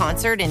Kazoo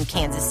Concert in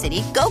Kansas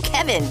City, go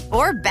Kevin,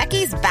 or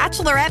Becky's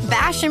Bachelorette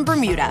Bash in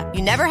Bermuda,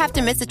 you never have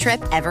to miss a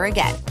trip ever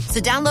again.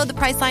 So download the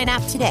Priceline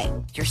app today.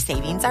 Your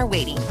savings are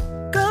waiting.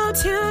 Go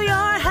to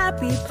your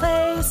happy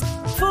place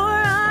for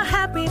a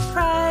happy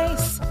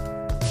price.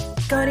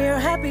 Go to your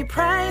happy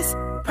price,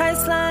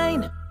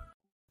 Priceline.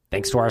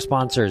 Thanks to our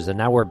sponsors, and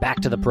now we're back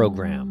to the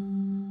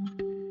program.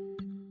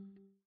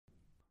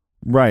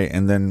 Right,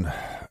 and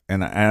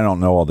I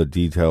don't know all the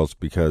details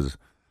because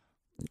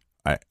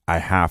I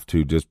have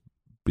to, just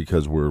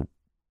because we're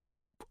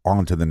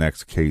on to the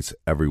next case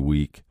every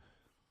week,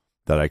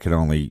 that I can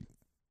only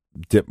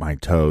dip my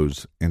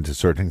toes into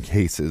certain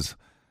cases.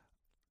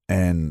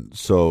 And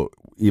so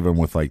even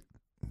with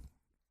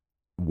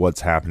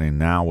what's happening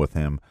now with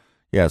him,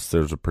 yes,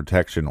 there's a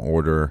protection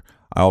order.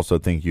 I also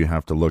think you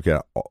have to look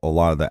at a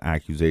lot of the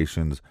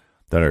accusations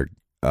that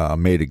are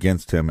made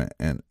against him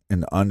and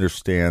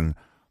understand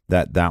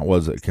that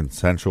was a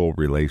consensual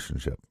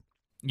relationship.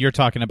 You're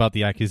talking about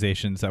the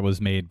accusations that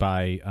was made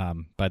by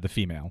the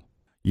female.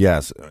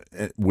 Yes,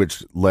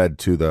 which led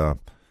to the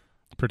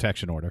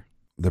protection order.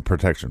 The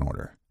protection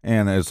order.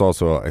 And it's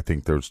also, I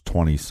think there's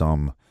 20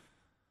 some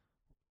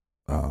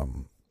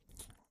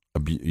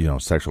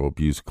sexual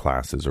abuse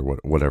classes or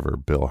whatever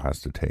Bill has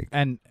to take.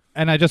 And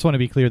I just want to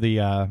be clear,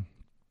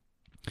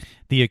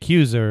 the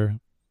accuser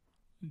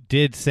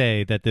did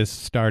say that this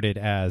started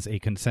as a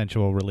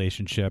consensual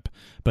relationship,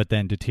 but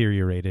then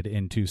deteriorated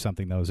into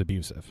something that was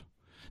abusive.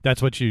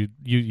 That's what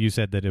you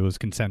said, that it was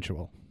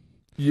consensual.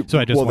 So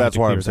I just that's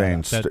why I'm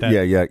saying.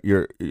 Yeah,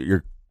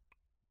 you're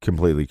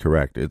completely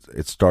correct.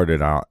 It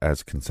started out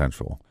as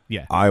consensual.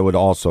 Yeah, I would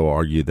also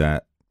argue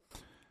that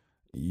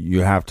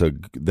you have to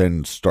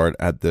then start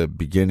at the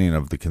beginning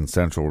of the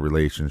consensual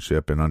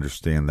relationship and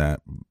understand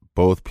that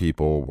both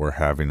people were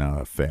having an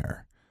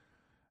affair.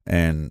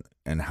 And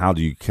how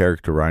do you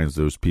characterize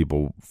those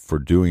people for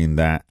doing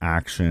that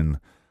action?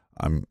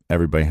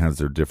 Everybody has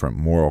their different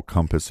moral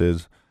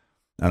compasses.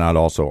 And I'd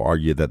also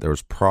argue that there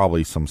was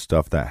probably some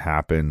stuff that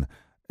happened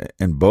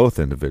in both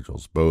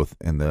individuals, both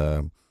in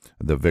the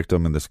the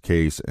victim in this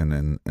case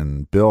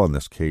and Bill in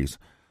this case,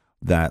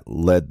 that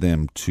led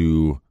them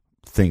to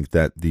think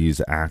that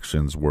these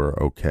actions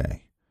were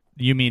okay.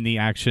 You mean the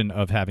action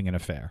of having an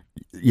affair?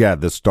 Yeah,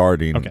 the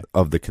starting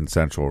of the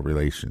consensual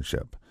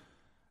relationship.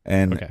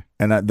 And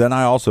then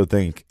I also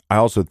think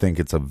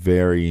it's a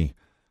very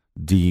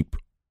deep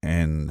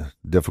and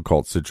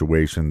difficult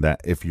situation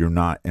that if you're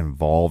not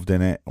involved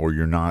in it or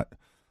you're not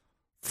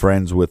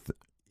friends with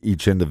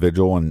each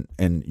individual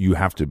and you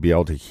have to be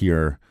able to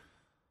hear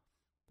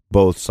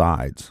both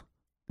sides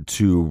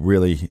to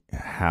really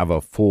have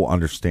a full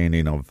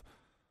understanding of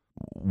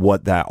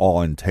what that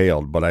all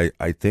entailed. But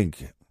I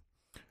think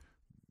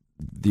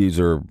these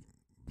are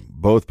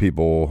both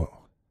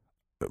people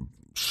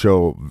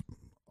show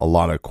a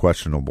lot of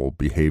questionable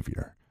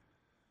behavior.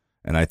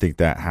 And I think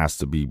that has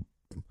to be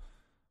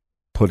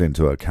put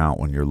into account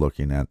when you're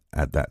looking at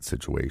that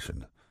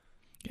situation.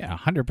 Yeah,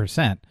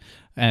 100%.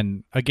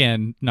 And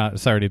again, not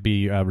sorry to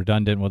be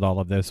redundant with all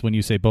of this. When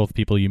you say both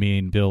people, you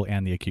mean Bill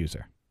and the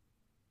accuser.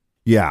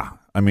 Yeah.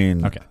 I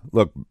mean,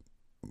 look,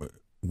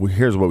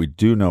 here's what we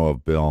do know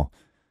of Bill.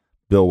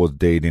 Bill was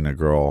dating a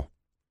girl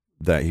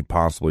that he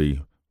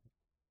possibly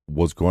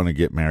was going to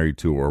get married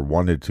to or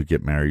wanted to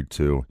get married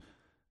to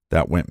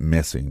that went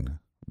missing.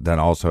 That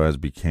also has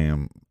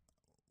become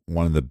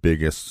one of the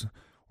biggest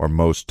or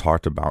most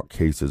talked about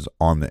cases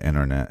on the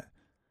internet.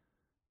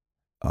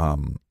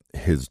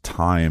 His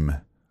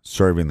time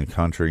serving the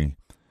country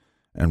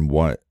and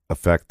what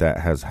effect that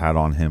has had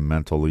on him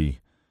mentally,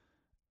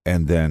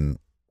 and then,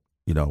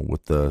 you know,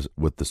 with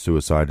the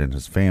suicide in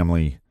his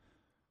family,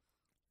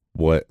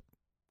 what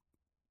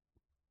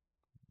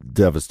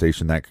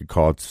devastation that could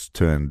cause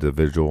to an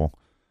individual.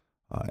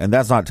 And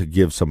that's not to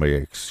give somebody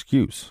an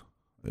excuse.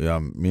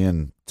 Me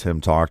and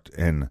Tim talked,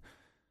 and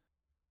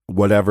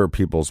whatever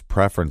people's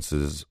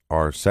preferences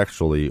are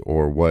sexually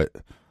or what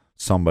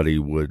somebody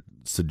would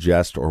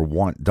suggest or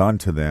want done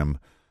to them,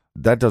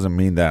 that doesn't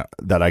mean that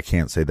I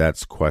can't say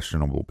that's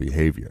questionable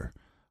behavior,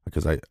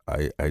 because I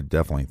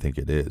definitely think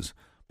it is.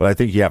 But I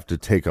think you have to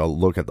take a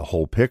look at the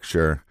whole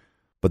picture.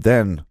 But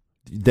then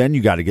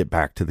you got to get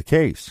back to the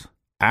case.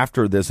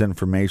 After this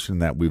information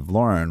that we've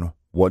learned,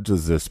 what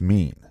does this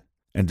mean?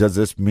 And does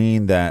this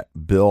mean that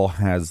Bill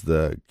has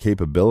the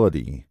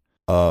capability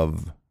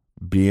of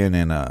being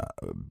an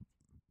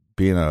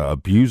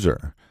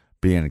abuser,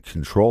 being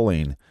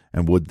controlling,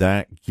 and would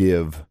that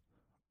give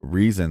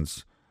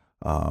reasons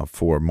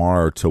for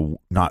Mara to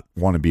not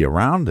want to be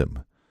around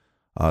him,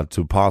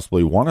 to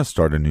possibly want to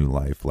start a new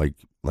life, like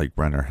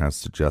Brenner has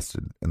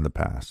suggested in the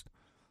past?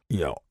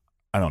 You know,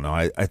 I don't know.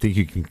 I think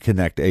you can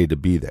connect A to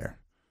B there.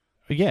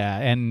 Yeah,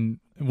 and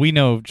we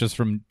know just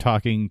from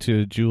talking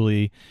to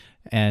Julie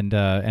and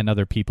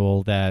other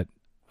people that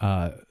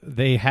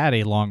they had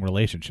a long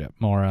relationship.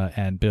 Maura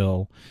and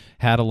Bill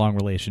had a long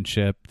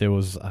relationship. There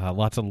was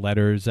lots of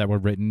letters that were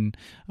written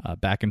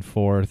back and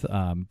forth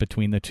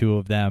between the two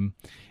of them,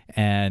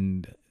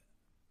 and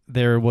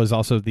there was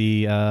also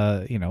the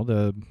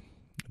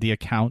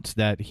accounts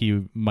that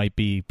he might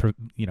be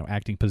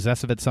acting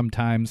possessive at some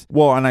times.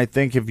 Well, and I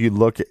think if you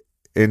look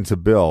into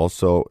Bill,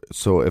 so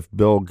if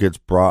Bill gets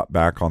brought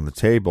back on the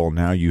table,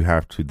 now you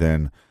have to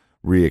then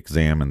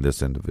re-examine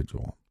this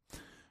individual.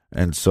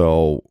 And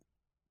so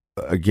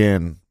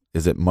again,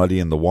 is it muddy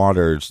in the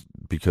waters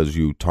because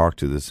you talked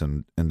to this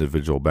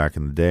individual back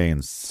in the day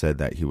and said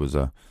that he was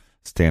a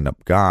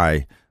stand-up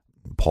guy,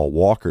 Paul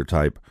Walker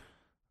type?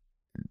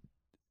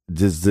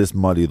 Does this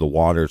muddy the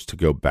waters to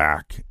go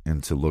back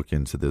and to look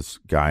into this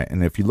guy?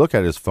 And if you look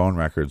at his phone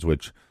records,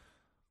 which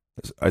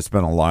I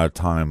spent a lot of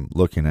time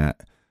looking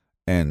at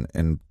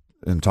and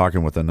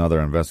talking with another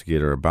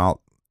investigator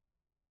about,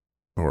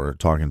 or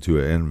talking to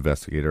an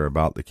investigator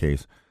about the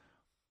case,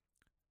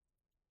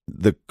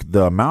 the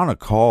amount of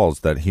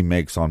calls that he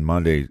makes on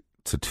Monday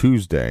to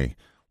Tuesday,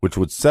 which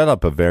would set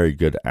up a very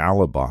good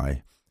alibi.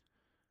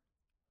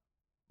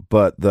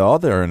 But the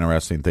other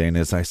interesting thing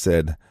is, I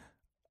said,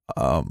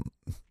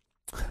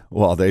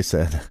 they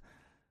said,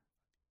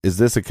 is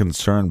this a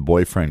concerned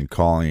boyfriend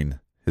calling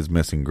his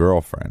missing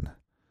girlfriend?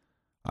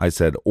 I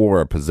said,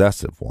 or a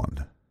possessive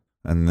one.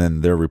 And then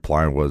their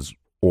reply was,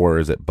 or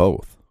is it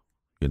both?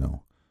 It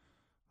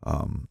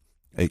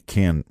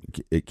can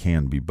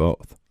be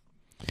both.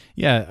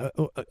 Yeah.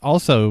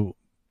 Also,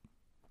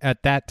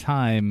 at that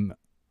time,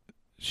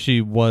 she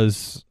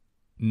was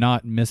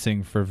not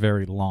missing for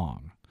very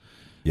long.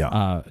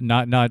 Yeah.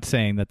 Not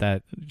saying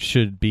that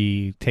should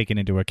be taken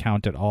into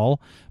account at all,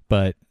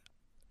 but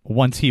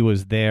once he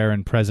was there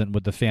and present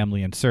with the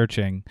family and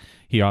searching,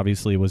 he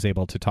obviously was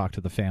able to talk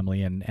to the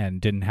family and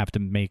didn't have to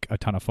make a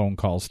ton of phone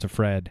calls to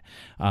Fred.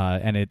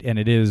 And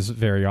it is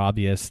very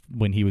obvious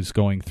when he was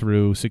going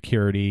through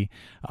security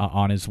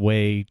on his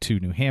way to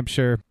New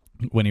Hampshire,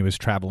 when he was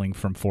traveling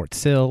from Fort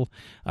Sill.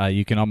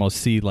 You can almost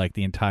see like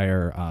the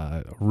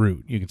entire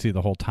route. You can see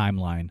the whole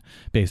timeline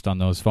based on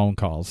those phone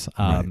calls.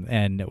 Right.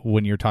 And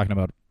when you're talking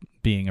about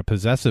being a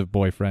possessive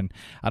boyfriend,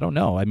 I don't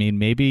know. I mean,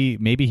 maybe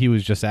he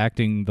was just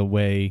acting the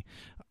way,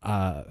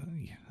 I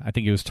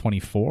think he was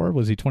 24.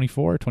 Was he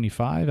 24 or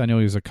 25? I know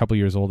he was a couple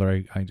years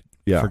older. I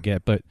Yeah.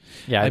 forget, but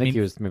Yeah, I think mean, he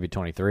was maybe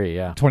 23,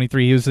 yeah.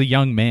 23. He was a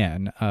young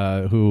man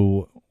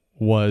who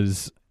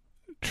was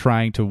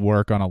trying to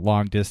work on a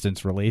long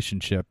distance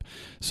relationship.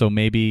 So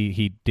maybe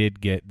he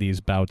did get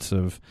these bouts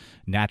of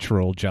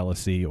natural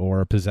jealousy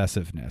or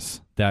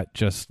possessiveness that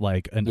just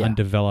like an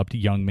undeveloped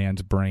young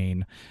man's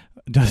brain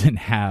doesn't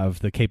have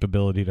the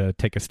capability to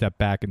take a step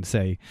back and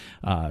say,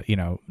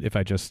 if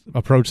I just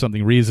approach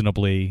something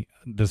reasonably,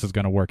 this is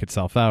going to work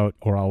itself out,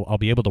 or I'll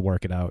be able to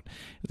work it out.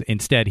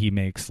 Instead, he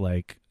makes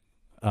like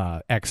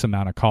X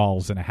amount of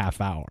calls in a half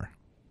hour.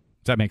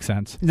 Does that make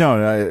sense?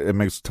 No, it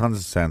makes tons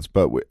of sense.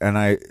 And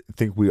I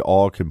think we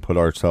all can put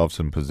ourselves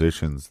in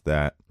positions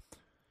that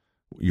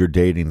you're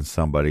dating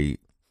somebody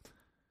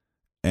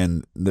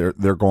and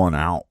they're going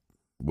out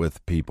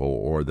with people,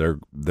 or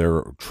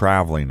they're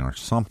traveling or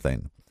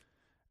something.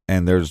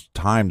 And there's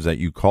times that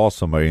you call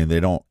somebody and they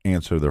don't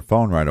answer their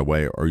phone right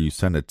away, or you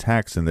send a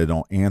text and they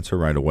don't answer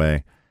right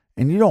away,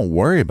 and you don't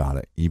worry about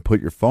it. You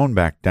put your phone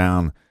back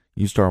down,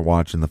 you start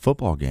watching the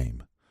football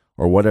game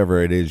or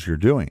whatever it is you're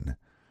doing.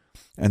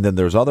 And then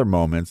there's other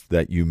moments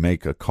that you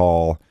make a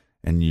call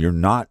and you're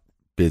not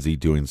busy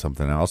doing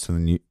something else,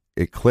 and then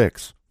it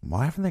clicks.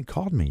 Why haven't they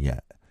called me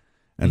yet?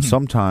 And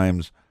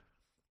sometimes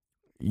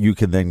you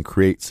can then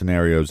create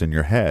scenarios in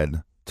your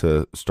head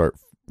to start,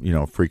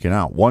 freaking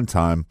out. One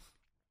time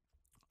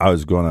I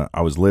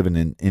was living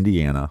in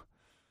Indiana,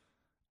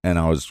 and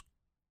I was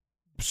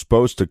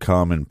supposed to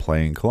come and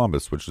play in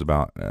Columbus, which is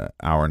about an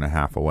hour and a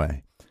half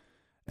away.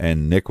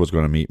 And Nick was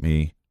going to meet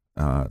me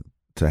to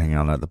hang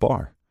out at the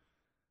bar.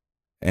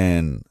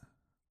 And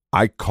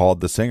I called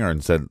the singer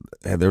and said,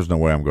 hey, there's no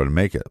way I'm going to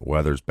make it.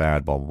 Weather's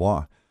bad, blah, blah,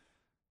 blah.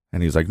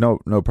 And he's like, no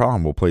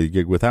problem. We'll play the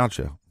gig without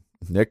you.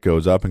 Nick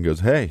goes up and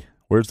goes, hey,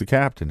 where's the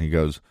captain? He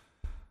goes,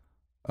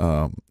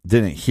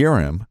 didn't hear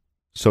him.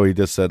 So he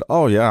just said,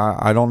 oh, yeah,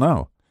 I don't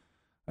know.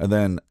 And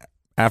then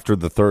after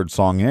the third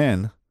song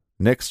in,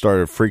 Nick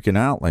started freaking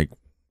out, like,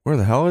 where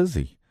the hell is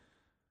he?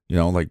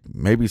 Like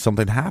maybe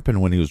something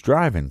happened when he was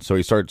driving. So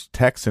he starts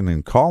texting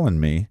and calling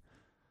me.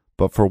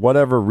 But for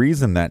whatever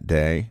reason that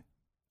day,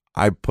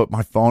 I put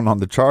my phone on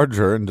the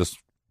charger and just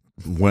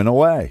went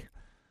away.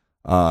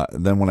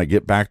 Then when I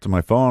get back to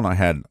my phone, I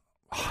had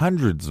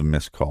hundreds of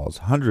missed calls,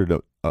 hundreds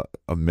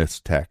of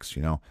missed texts,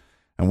 And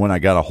when I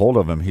got a hold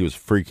of him, he was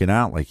freaking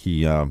out. Like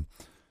he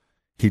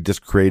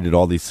just created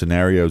all these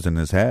scenarios in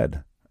his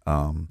head.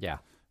 And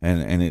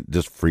it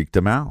just freaked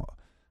him out.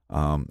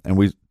 And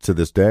we, to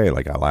this day,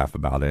 like I laugh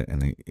about it,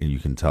 and you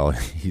can tell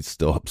he's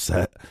still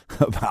upset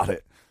about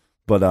it.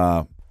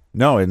 But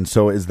no, and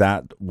so is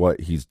that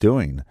what he's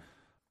doing?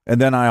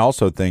 And then I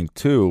also think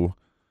too,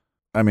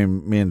 I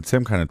mean, me and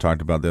Tim kind of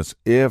talked about this.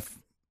 If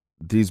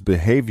these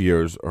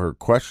behaviors are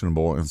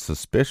questionable and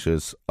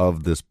suspicious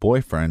of this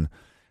boyfriend,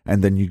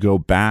 and then you go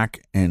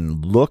back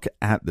and look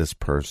at this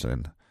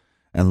person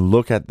and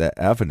look at the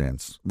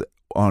evidence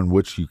on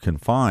which you can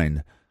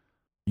find,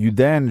 you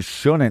then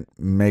shouldn't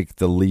make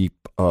the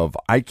leap of,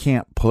 I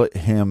can't put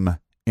him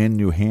in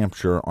New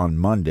Hampshire on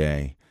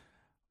Monday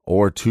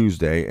or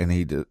Tuesday, and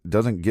he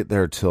doesn't get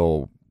there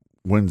till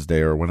Wednesday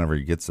or whenever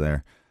he gets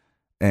there.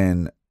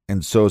 And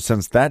so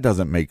since that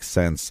doesn't make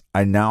sense,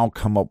 I now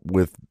come up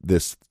with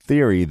this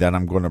theory that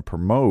I'm going to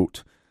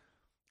promote,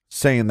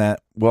 saying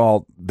that,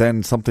 well,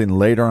 then something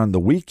later on the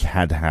week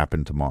had to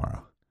happen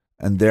tomorrow.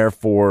 And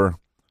therefore,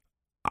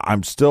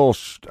 I'm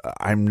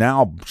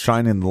now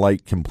shining the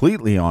light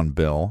completely on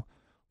Bill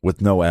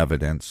with no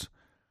evidence.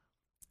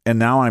 And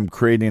now I'm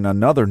creating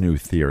another new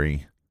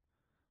theory,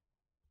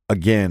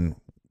 again,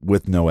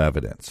 with no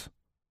evidence.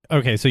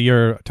 Okay, so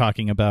you're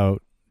talking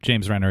about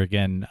James Renner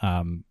again,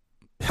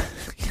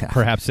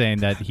 perhaps saying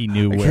that he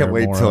knew I where can't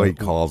wait more... till he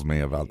calls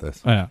me about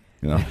this. Yeah.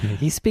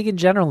 He's speaking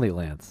generally,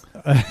 Lance.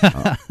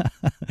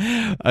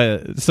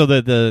 So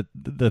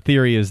the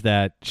theory is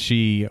that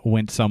she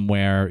went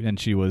somewhere and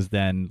she was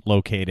then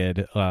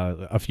located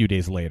a few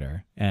days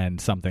later,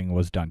 and something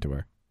was done to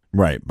her.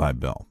 Right, by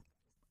Bill.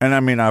 And I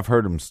mean, I've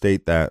heard him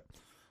state that.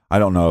 I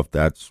don't know if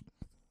that's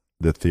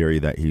the theory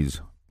that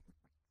he's,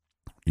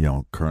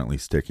 currently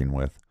sticking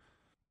with.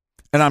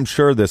 And I'm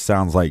sure this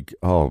sounds like,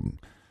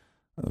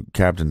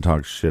 Captain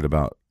talks shit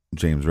about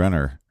James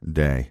Renner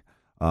Day.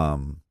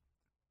 And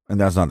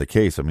that's not the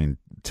case. I mean,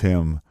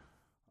 Tim,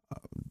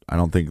 I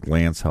don't think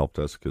Lance helped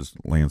us because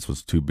Lance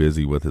was too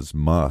busy with his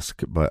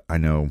Musk. But I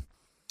know,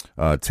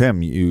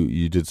 Tim,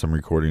 you did some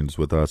recordings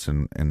with us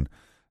and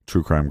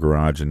True Crime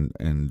Garage,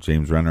 and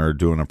James Renner are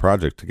doing a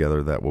project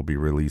together that will be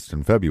released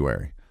in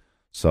February.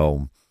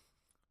 So,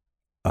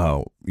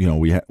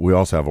 we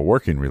also have a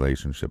working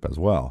relationship as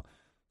well.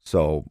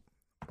 So,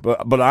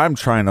 but I'm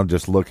trying to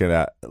just look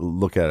at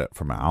it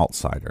from an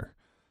outsider,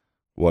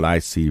 what I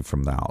see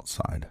from the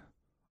outside.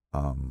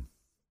 And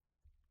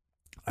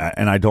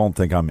I don't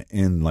think I'm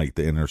in like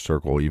the inner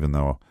circle, even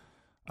though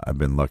I've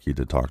been lucky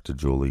to talk to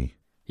Julie.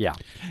 Yeah.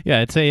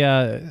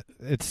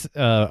 It's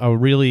a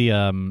really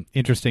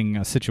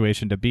interesting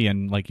situation to be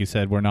in. Like you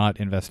said, we're not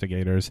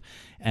investigators,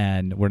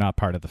 and we're not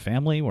part of the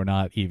family. We're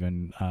not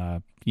even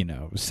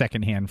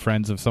secondhand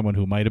friends of someone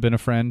who might have been a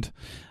friend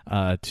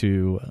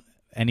to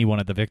any one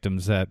of the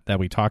victims that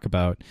we talk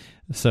about.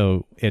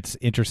 So it's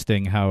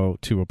interesting how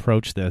to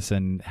approach this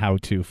and how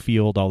to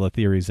field all the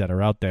theories that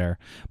are out there.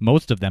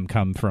 Most of them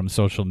come from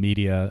social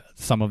media.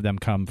 Some of them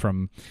come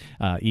from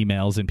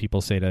emails, and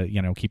people say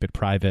to, keep it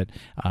private.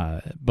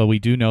 But we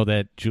do know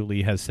that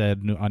Julie has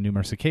said on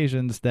numerous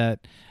occasions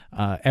that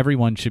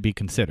everyone should be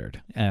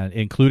considered,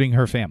 including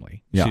her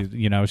family.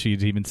 Yeah.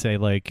 She'd even say,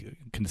 like,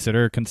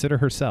 consider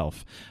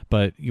herself.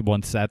 But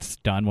once that's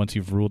done, once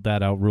you've ruled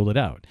that out, rule it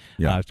out.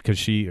 Yeah. Because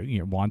she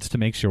wants to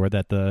make sure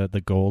that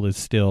the goal is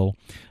still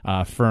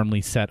firmly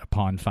set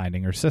upon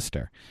finding her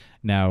sister.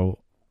 Now,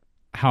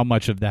 how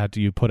much of that do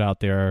you put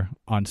out there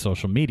on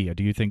social media?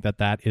 Do you think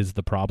that is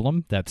the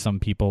problem, that some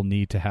people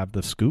need to have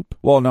the scoop?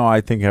 Well, no,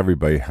 I think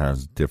everybody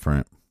has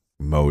different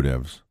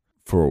motives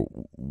for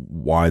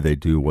why they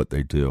do what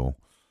they do.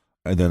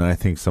 And then I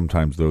think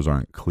sometimes those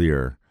aren't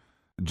clear.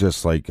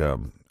 Just like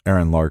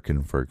Aaron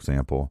Larkin, for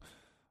example.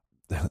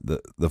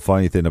 The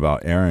funny thing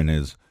about Aaron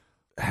is,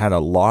 had a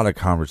lot of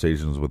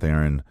conversations with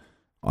Aaron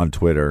on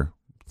Twitter,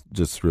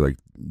 just through like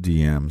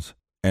DMs,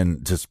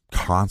 and just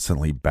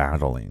constantly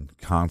battling,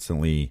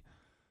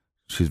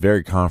 she's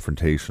very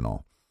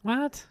confrontational.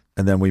 What?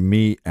 And then we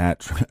meet at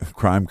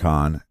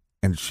CrimeCon,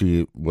 and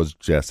she was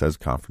just as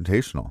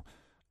confrontational.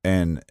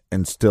 And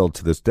still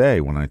to this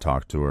day, when I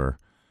talk to her,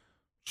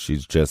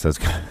 she's just as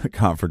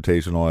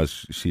confrontational as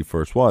she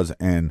first was.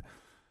 And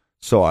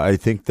so I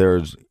think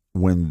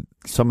when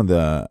some of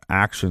the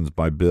actions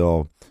by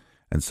Bill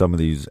and some of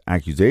these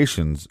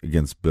accusations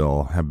against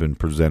Bill have been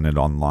presented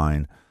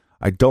online,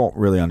 I don't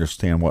really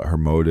understand what her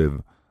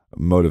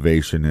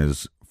motivation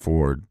is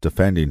for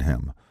defending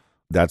him.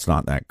 That's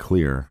not that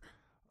clear.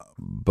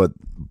 But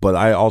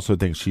I also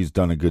think she's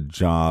done a good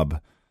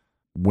job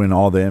when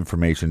all the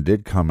information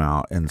did come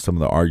out, and some of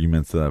the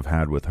arguments that I've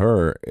had with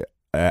her.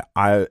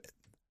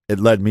 It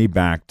led me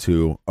back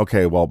to,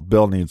 okay, well,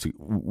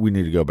 we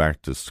need to go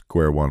back to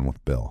square one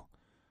with Bill.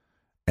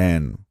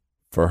 And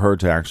for her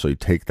to actually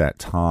take that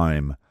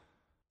time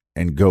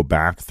and go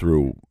back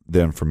through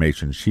the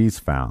information she's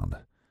found.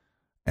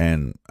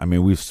 And I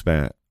mean, we've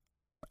spent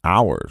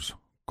hours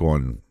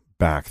going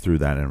back through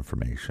that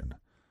information.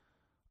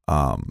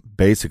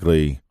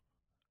 Basically,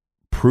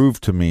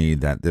 prove to me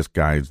that this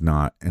guy is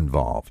not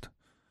involved.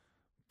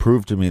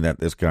 Prove to me that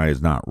this guy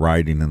is not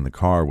riding in the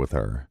car with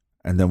her.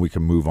 And then we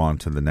can move on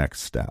to the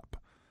next step.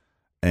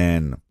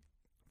 And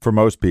for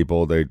most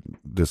people, they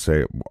just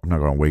say, I'm not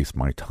going to waste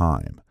my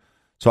time.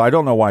 So I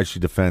don't know why she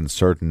defends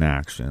certain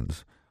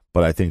actions,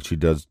 but I think she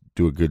does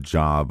do a good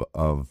job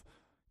of,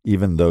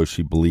 even though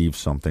she believes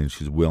something,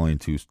 she's willing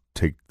to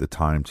take the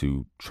time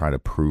to try to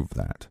prove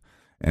that,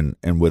 and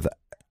with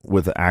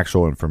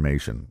actual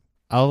information.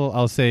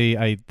 I'll say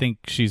I think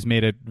she's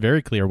made it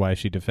very clear why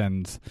she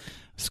defends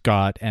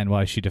Scott and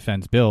why she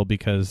defends Bill,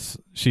 because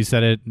she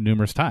said it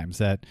numerous times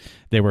that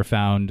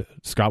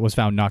Scott was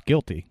found not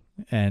guilty.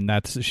 And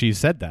she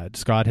said that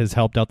Scott has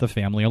helped out the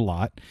family a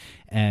lot,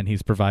 and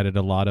he's provided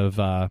a lot of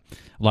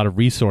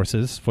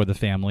resources for the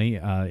family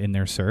in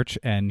their search.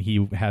 And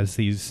he has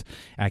these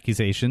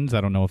accusations.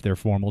 I don't know if they're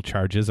formal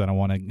charges. I don't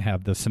want to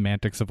have the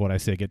semantics of what I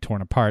say get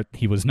torn apart.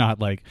 He was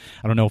not I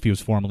don't know if he was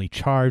formally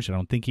charged. I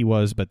don't think he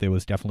was, but there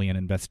was definitely an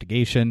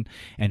investigation.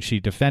 And she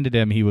defended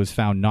him. He was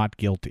found not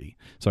guilty.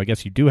 So I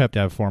guess you do have to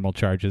have formal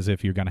charges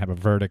if you're going to have a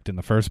verdict in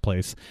the first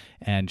place.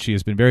 And she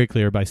has been very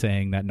clear by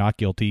saying that not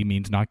guilty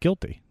means not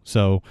guilty.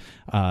 Well,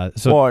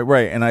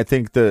 right, and I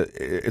think that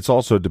it's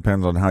also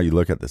depends on how you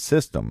look at the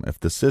system. If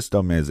the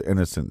system is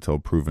innocent till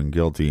proven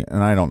guilty,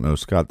 and I don't know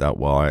Scott that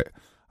well,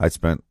 I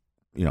spent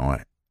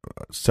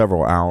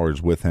several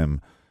hours with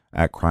him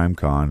at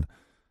CrimeCon,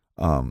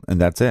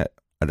 and that's it.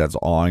 That's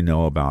all I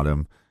know about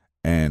him.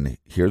 And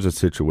here's a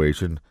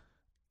situation: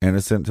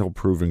 innocent till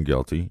proven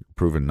guilty,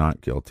 proven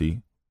not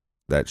guilty.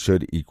 That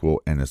should equal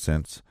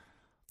innocence.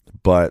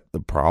 But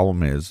the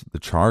problem is the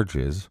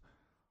charges.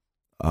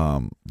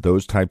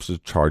 Those types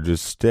of charges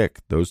stick.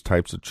 Those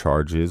types of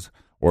charges,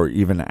 or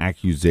even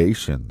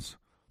accusations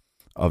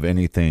of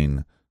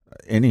anything,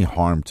 any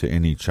harm to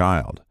any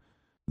child,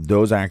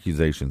 those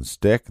accusations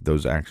stick.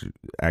 Those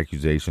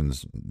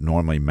accusations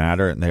normally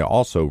matter, and they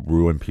also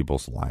ruin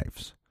people's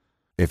lives.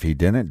 If he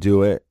didn't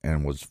do it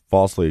and was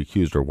falsely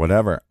accused or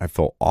whatever, I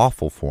feel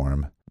awful for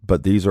him.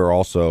 But these are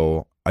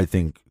also, I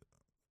think,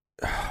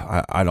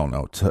 I don't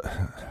know,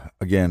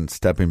 again,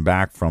 stepping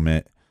back from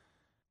it,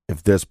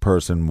 if this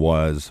person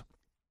was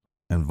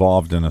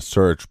involved in a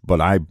search,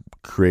 but I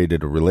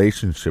created a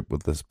relationship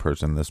with this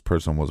person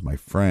was my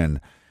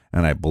friend,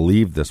 and I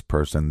believe this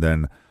person,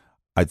 then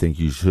I think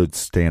you should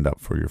stand up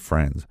for your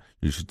friends.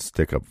 You should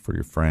stick up for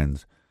your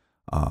friends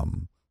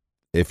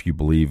if you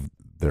believe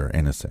they're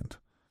innocent.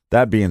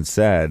 That being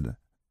said,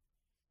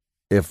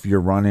 if you're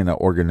running an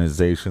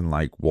organization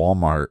like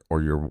Walmart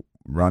or you're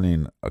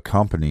running a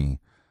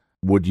company,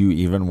 would you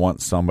even want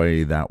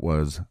somebody that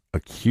was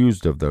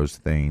accused of those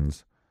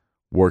things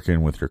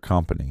working with your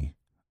company?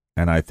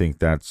 And I think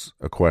that's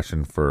a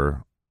question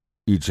for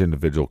each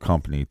individual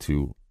company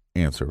to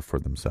answer for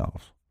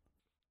themselves.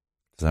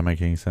 Does that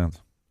make any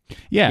sense?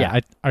 Yeah.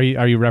 Are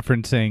you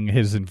referencing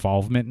his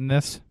involvement in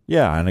this?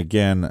 Yeah, and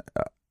again,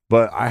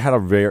 but I had a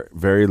very,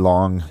 very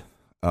long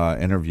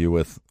interview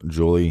with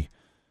Julie.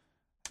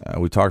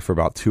 We talked for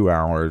about 2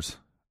 hours,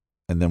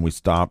 and then we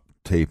stopped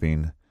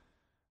taping.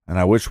 And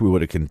I wish we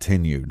would have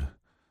continued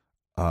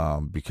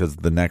because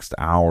the next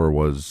hour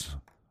was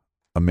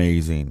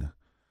amazing.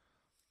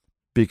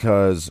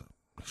 Because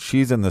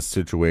she's in this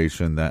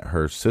situation that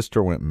her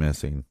sister went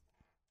missing.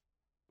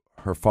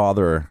 Her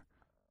father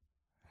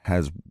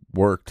has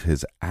worked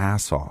his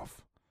ass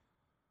off.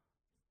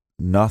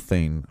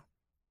 Nothing,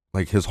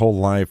 like his whole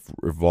life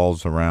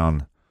revolves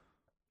around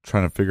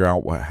trying to figure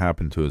out what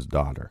happened to his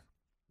daughter.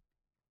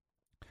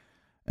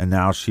 And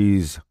now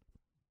she's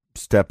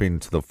stepping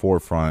to the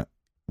forefront,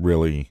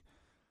 really.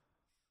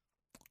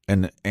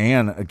 And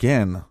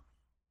again,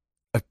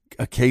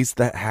 a case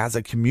that has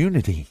a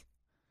community,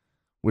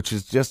 which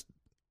is just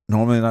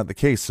normally not the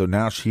case. So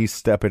now she's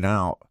stepping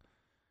out,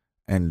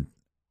 and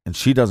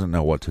she doesn't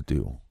know what to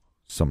do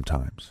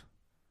sometimes.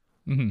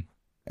 Mm-hmm.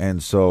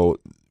 And so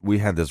we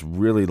had this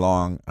really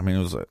long, I mean, it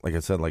was, like I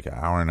said, like an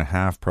hour and a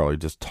half probably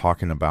just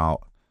talking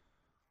about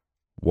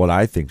what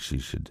I think she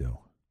should do.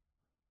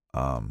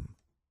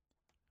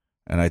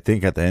 And I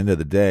think at the end of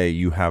the day,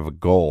 you have a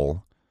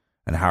goal,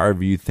 and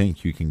however you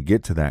think you can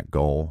get to that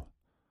goal,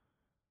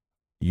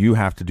 you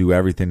have to do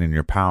everything in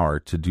your power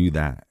to do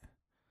that.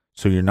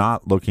 So you're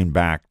not looking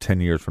back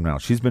 10 years from now.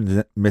 She's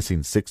been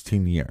missing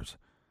 16 years.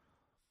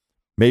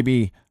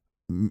 Maybe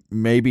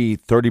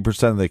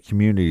 30% of the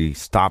community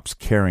stops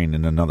caring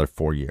in another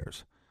 4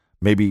 years.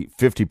 Maybe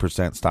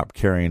 50% stop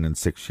caring in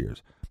 6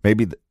 years.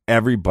 Maybe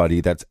everybody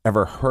that's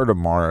ever heard of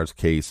Mara's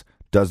case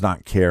does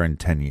not care in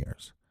 10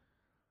 years.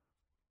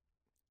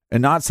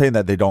 And not saying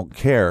that they don't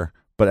care,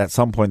 but at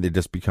some point they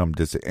just become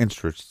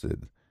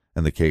disinterested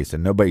in the case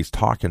and nobody's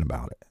talking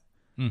about it.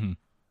 Mm-hmm.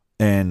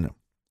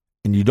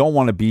 And you don't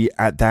want to be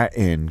at that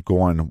end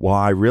going, well,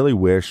 I really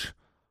wish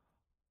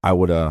I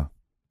would have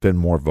been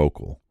more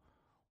vocal.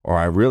 Or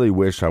I really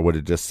wish I would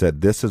have just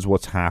said, this is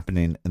what's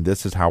happening and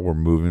this is how we're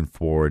moving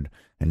forward.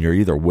 And you're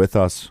either with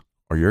us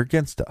or you're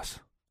against us.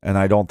 And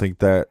I don't think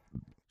that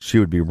she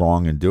would be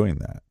wrong in doing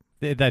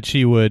that. That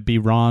she would be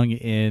wrong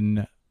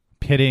in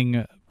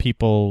pitting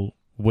people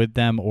with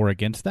them or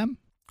against them?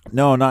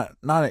 No,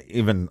 not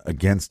even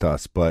against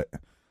us, but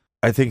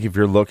I think if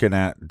you're looking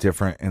at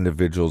different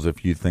individuals,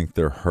 if you think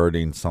they're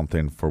hurting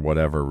something for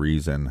whatever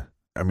reason,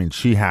 I mean,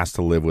 she has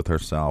to live with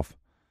herself.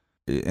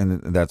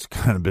 And that's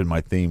kind of been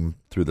my theme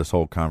through this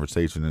whole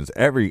conversation is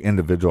every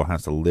individual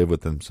has to live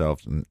with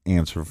themselves and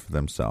answer for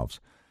themselves.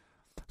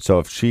 So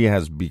if she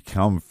has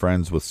become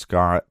friends with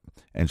Scott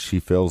and she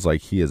feels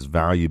like he is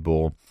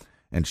valuable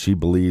and she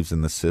believes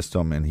in the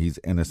system and he's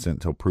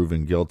innocent till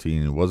proven guilty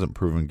and he wasn't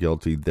proven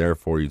guilty,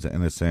 therefore he's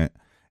innocent,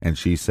 and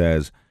she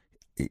says,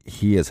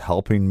 he is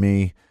helping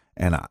me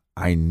and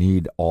I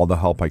need all the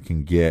help I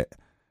can get,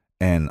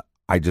 and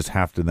I just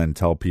have to then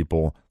tell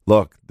people,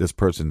 look, this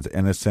person's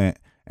innocent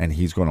and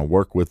he's going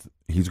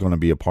to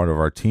be a part of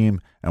our team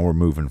and we're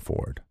moving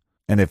forward.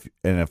 And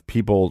if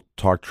people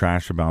talk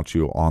trash about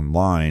you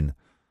online,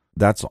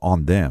 that's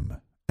on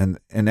them. And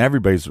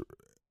everybody's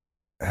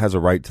has a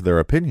right to their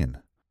opinion,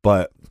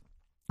 but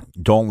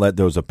don't let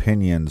those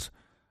opinions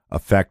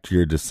affect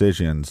your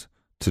decisions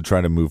to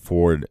try to move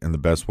forward in the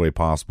best way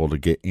possible to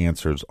get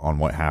answers on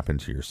what happened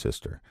to your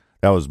sister.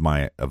 That was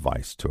my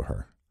advice to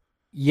her.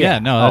 Yeah,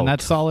 no, and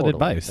that's solid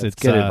advice. That's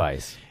it's good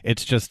advice.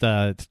 It's just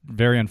it's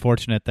very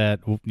unfortunate that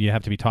you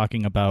have to be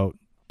talking about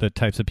the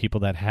types of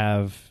people that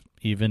have,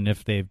 even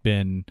if they've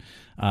been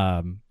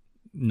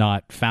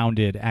not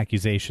founded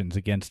accusations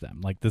against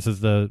them. Like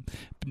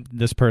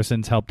this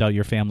person's helped out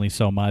your family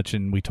so much,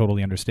 and we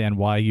totally understand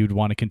why you'd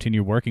want to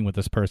continue working with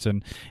this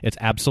person. It's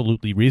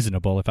absolutely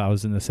reasonable. If I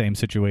was in the same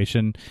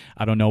situation,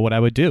 I don't know what I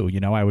would do. You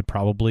know, I'd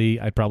probably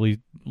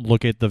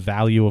look at the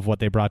value of what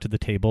they brought to the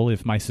table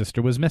if my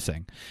sister was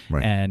missing.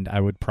 Right. And I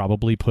would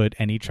probably put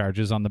any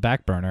charges on the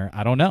back burner.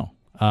 I don't know.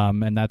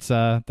 And that's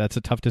a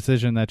tough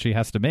decision that she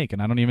has to make.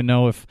 And I don't even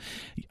know if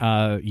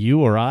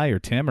you or I or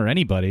Tim or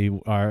anybody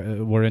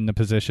were in the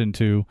position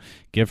to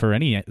give her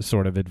any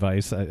sort of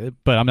advice.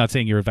 But I'm not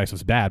saying your advice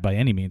was bad by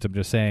any means. I'm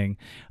just saying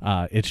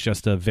it's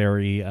just a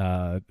very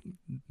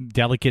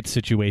delicate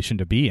situation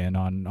to be in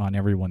on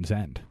everyone's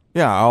end.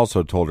 Yeah, I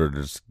also told her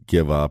to just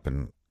give up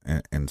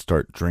and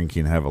start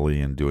drinking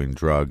heavily and doing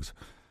drugs.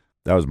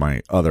 That was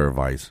my other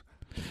advice.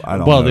 I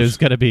don't know. There's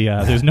got to be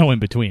there's no in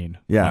between.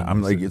 Yeah,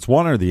 I'm like, it's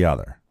one or the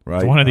other, right?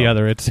 It's one or the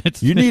other. It's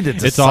you need to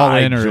decide, it's all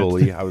in or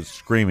Julie. I was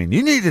screaming.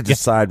 You need to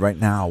decide right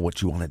now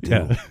what you want to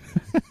do.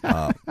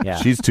 Yeah.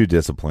 She's too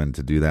disciplined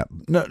to do that.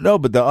 No.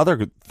 But the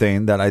other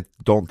thing that I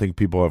don't think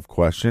people have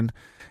questioned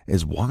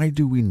is, why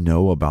do we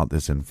know about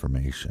this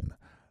information?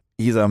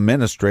 He's an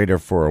administrator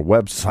for a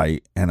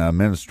website and an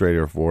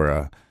administrator for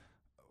a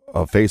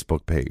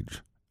Facebook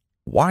page.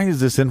 Why is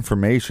this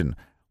information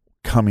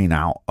coming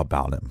out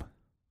about him?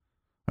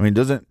 I mean,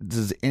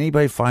 does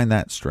anybody find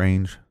that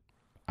strange?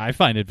 I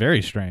find it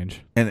very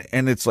strange.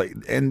 And it's like,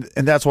 and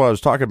that's what I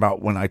was talking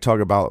about when I talk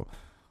about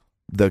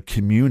the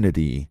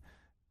community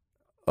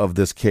of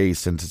this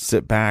case, and to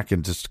sit back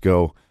and just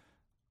go,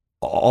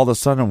 all of a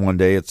sudden one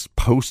day it's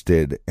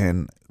posted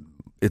and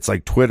it's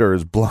like Twitter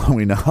is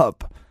blowing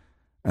up.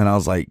 And I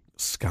was like,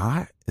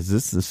 Scott, is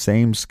this the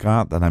same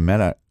Scott that I met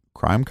at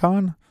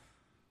CrimeCon?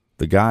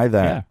 The guy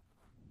that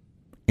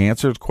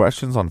answers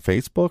questions on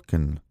Facebook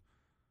and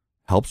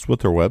helps with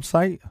their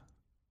website?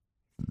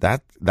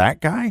 That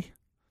guy?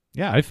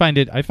 Yeah, I find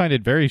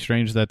it very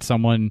strange that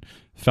someone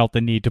felt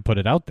the need to put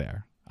it out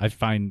there. I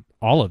find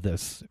all of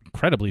this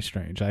incredibly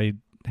strange. I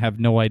have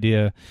no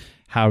idea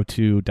how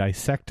to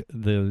dissect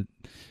the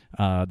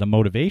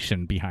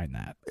motivation behind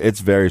that.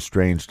 It's very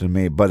strange to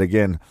me. But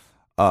again,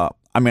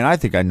 I mean, I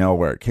think I know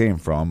where it came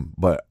from,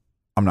 but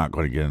I'm not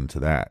going to get into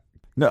that.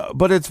 No,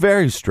 but it's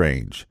very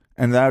strange.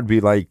 And that would be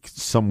like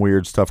some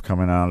weird stuff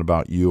coming out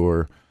about you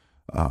or,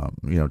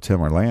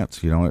 Tim or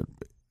Lance.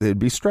 It'd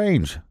be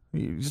strange.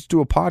 You just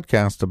do a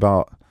podcast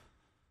about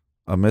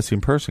a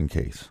missing person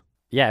case.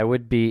 Yeah, it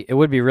would be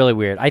really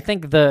weird. I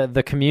think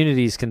the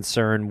community's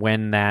concern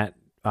when that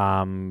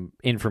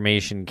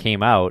information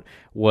came out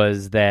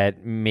was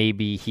that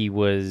maybe he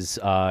was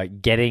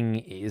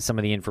getting some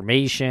of the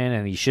information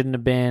and he shouldn't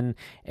have been,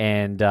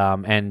 and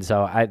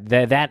so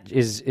that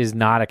is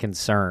not a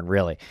concern,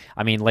 really.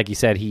 I mean, like you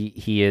said,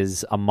 he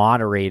is a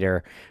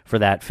moderator for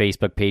that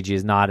Facebook page. He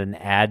is not an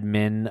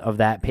admin of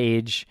that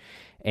page.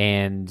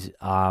 And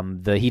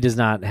he does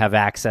not have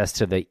access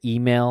to the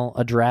email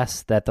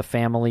address that the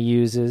family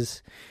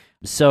uses.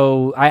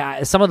 So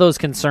some of those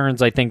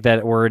concerns I think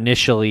that were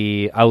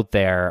initially out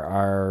there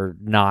are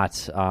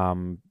not,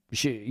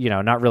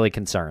 not really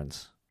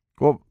concerns.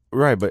 Well,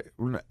 right, but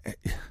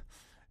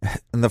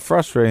and the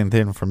frustrating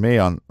thing for me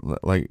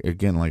like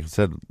I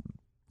said,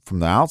 from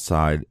the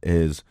outside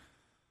is,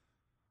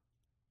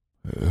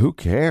 who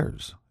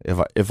cares?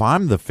 If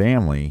I'm the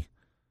family,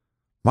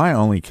 my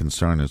only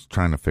concern is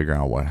trying to figure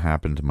out what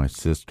happened to my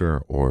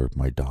sister or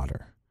my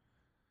daughter.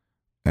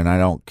 And I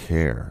don't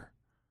care.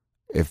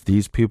 If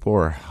these people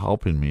are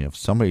helping me, if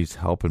somebody's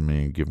helping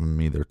me and giving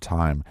me their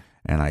time,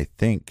 and I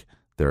think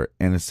they're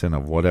innocent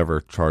of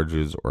whatever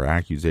charges or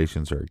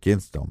accusations are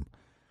against them,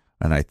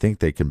 and I think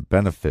they can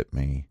benefit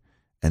me,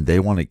 and they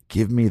want to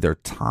give me their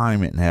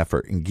time and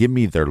effort and give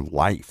me their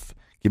life,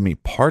 give me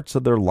parts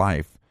of their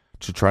life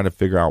to try to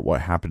figure out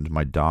what happened to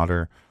my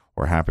daughter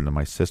or happened to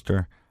my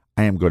sister,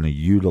 I am going to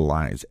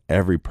utilize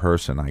every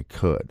person I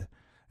could.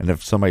 And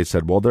if somebody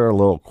said, well, they're a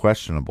little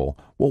questionable,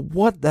 well,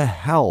 what the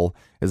hell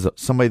is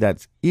somebody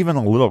that's even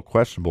a little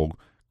questionable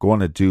going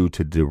to do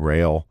to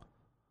derail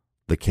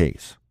the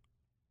case?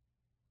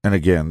 And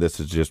again, this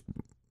is just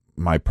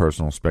my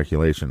personal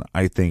speculation.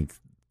 I think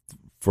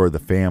for the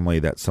family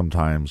that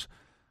sometimes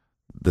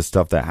the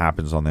stuff that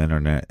happens on the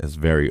internet is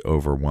very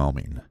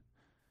overwhelming.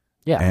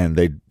 Yeah. And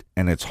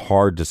it's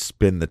hard to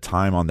spend the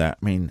time on that.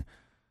 I mean,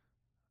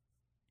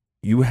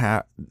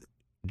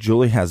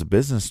 Julie has a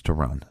business to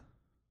run.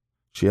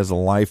 She has a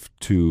life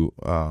to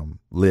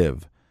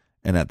live,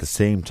 and at the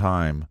same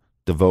time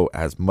devote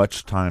as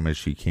much time as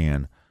she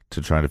can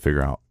to try to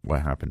figure out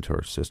what happened to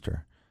her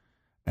sister.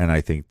 And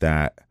I think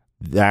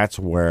that's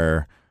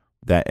where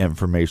that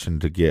information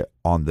for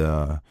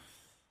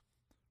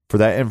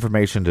that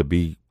information to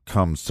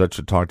become such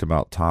a talked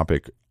about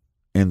topic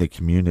in the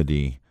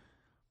community,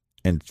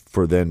 and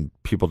for then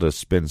people to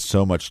spend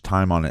so much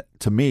time on it,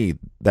 to me,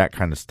 that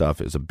kind of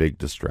stuff is a big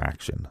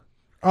distraction.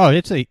 Oh,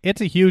 it's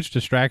a huge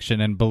distraction,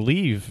 and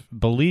believe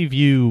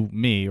you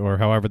me, or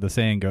however the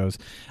saying goes,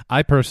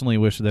 I personally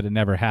wish that it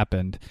never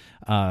happened.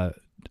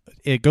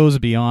 It goes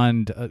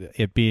beyond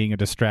it being a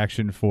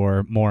distraction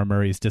for Maura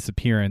Murray's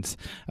disappearance.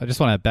 I just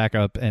want to back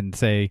up and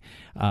say,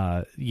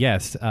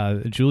 yes,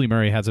 Julie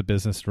Murray has a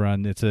business to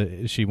run.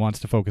 She wants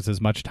to focus as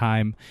much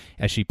time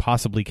as she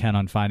possibly can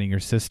on finding her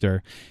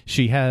sister.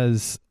 She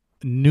has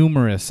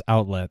numerous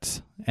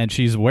outlets, and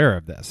she's aware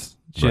of this.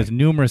 She has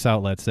numerous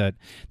outlets that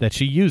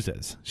she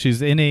uses.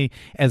 She's in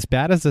as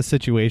bad as the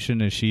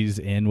situation as she's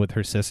in with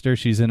her sister,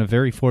 she's in a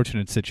very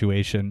fortunate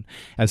situation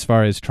as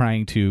far as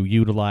trying to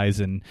utilize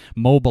and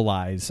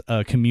mobilize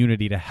a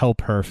community to help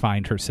her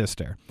find her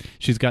sister.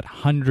 She's got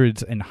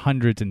hundreds and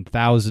hundreds and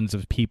thousands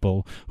of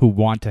people who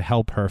want to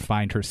help her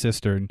find her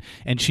sister. And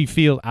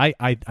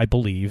I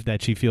believe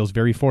that she feels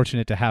very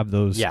fortunate to have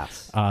those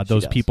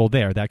people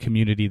there, that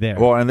community there.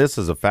 Well, and this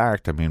is a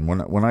fact. I mean,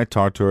 when I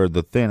talk to her,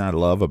 the thing I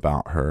love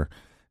about her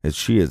is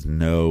she is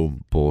no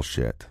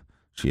bullshit.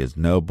 She is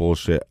no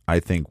bullshit. I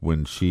think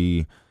when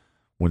she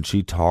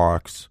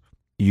talks,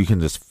 you can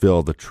just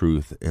feel the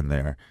truth in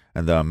there.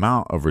 And the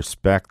amount of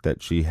respect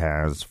that she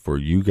has for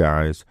you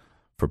guys,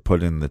 for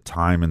putting the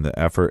time and the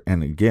effort,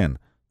 and again,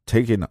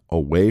 taking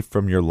away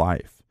from your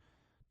life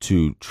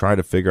to try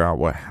to figure out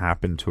what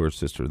happened to her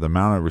sister. The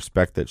amount of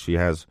respect that she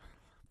has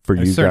for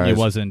you guys.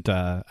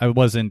 I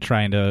wasn't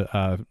trying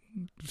to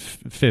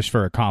fish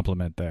for a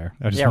compliment there.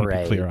 I just want to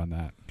be clear on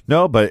that.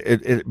 No, but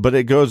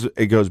it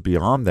goes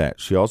beyond that.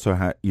 She also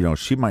had,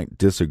 she might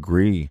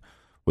disagree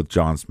with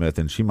John Smith,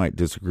 and she might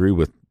disagree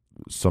with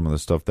some of the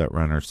stuff that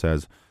Renner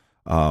says,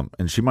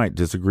 and she might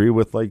disagree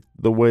with like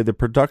the way the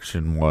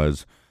production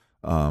was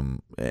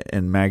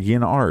and Maggie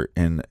and Art,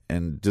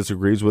 and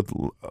disagrees with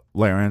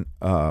Aaron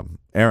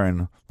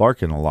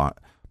Larkin a lot.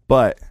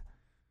 But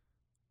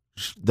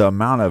the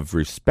amount of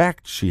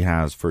respect she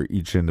has for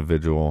each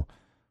individual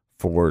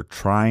for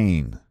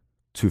trying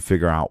to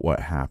figure out what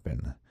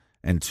happened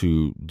and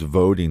to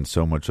devoting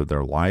so much of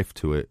their life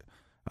to it,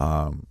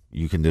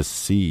 you can just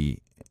see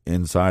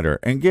inside her.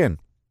 And again,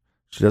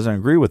 she doesn't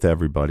agree with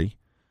everybody,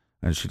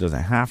 and she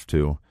doesn't have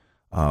to,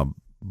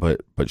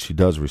 but she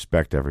does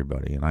respect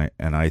everybody,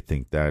 and I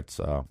think that's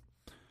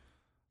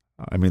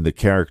I mean, the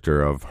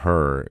character of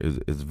her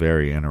is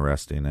very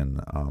interesting,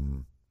 and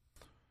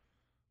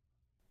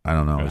I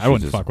don't know. I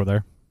wouldn't fuck with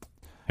her.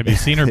 Have you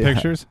seen her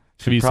pictures?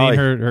 Have you seen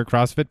her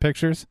CrossFit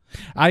pictures?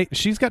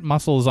 She's got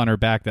muscles on her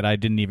back that I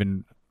didn't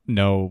even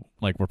know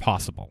were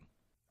possible.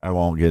 I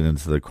won't get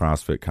into the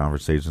CrossFit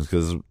conversations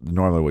because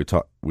normally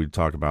we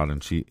talk about it,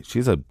 and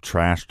she's a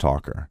trash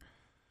talker,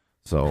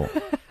 so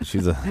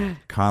she's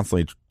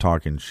constantly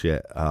talking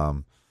shit.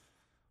 But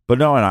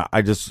no, and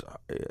I just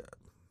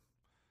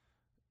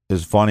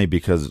it's funny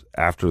because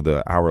after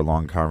the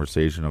hour-long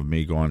conversation of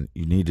me going,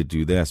 you need to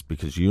do this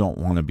because you don't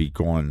want to be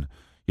going.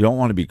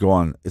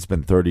 It's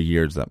been 30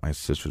 years that my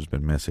sister's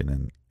been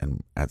missing,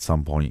 and at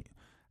some point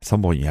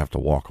you have to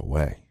walk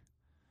away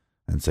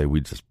and say we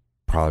just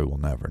probably will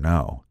never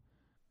know.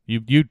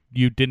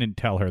 You didn't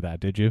tell her that,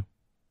 did you?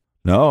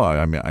 No,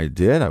 I mean I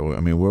did.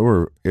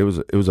 It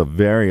was a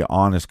very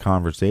honest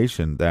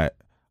conversation that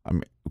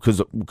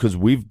because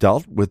we've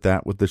dealt with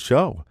that with the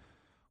show.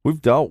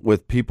 We've dealt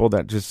with people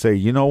that just say,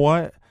 you know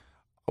what?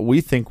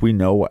 We think we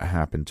know what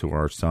happened to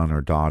our son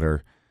or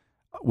daughter.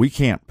 We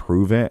can't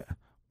prove it,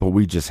 but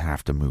we just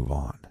have to move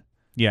on.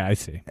 Yeah, I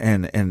see.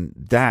 And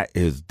that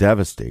is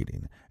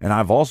devastating. And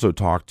I've also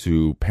talked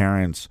to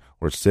parents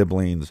or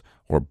siblings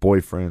or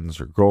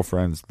boyfriends or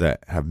girlfriends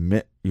that have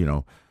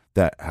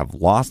that have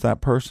lost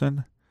that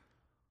person,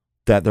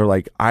 that they're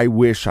like, I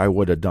wish I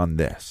would have done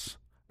this,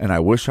 and I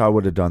wish I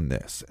would have done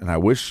this, and I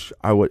wish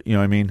I would, you know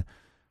what I mean?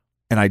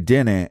 And I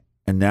didn't,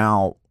 and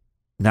now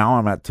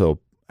I'm at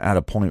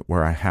a point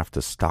where I have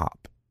to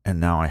stop, and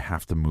now I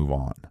have to move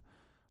on.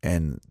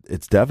 And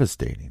it's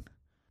devastating.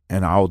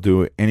 And I'll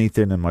do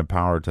anything in my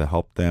power to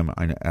help them,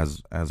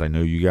 as I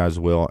know you guys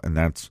will. And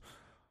that's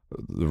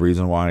the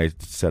reason why I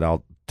said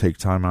I'll take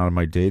time out of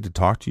my day to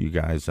talk to you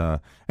guys and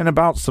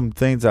about some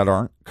things that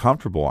aren't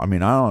comfortable. I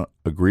mean, I don't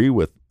agree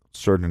with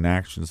certain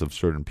actions of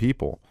certain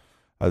people.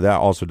 That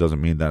also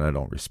doesn't mean that I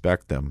don't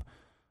respect them.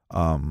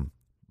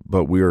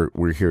 But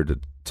we're here to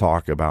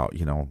talk about,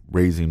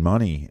 raising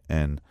money,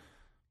 and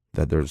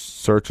that there's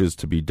searches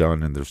to be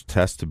done and there's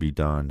tests to be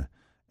done,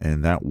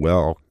 and that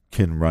well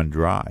can run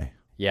dry.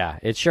 Yeah,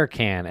 it sure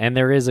can. And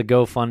there is a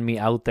GoFundMe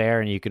out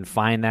there, and you can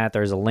find that.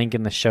 There's a link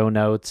in the show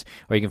notes,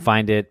 or you can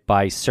find it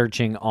by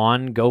searching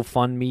on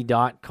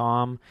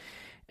GoFundMe.com.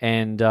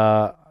 And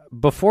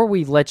before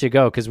we let you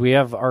go, because we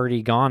have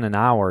already gone an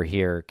hour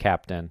here,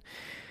 Captain,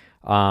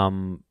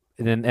 and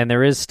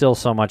there is still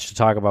so much to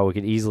talk about. We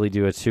could easily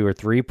do a 2 or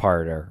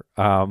 3-parter.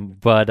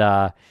 But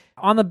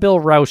on the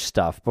Bill Roush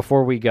stuff,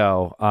 before we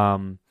go,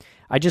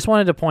 I just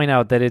wanted to point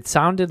out that it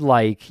sounded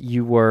like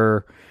you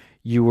were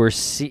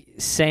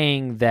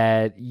saying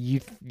that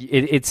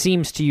it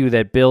seems to you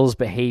that Bill's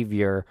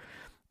behavior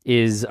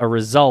is a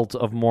result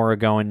of Maura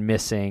going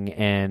missing,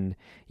 and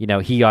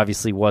he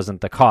obviously wasn't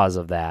the cause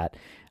of that.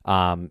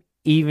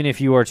 Even if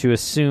you were to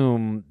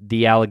assume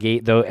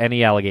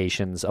any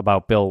allegations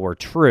about Bill were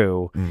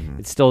true,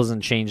 it still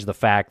doesn't change the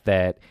fact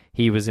that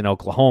he was in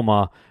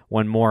Oklahoma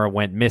when Maura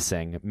went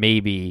missing.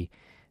 Maybe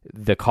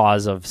the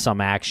cause of some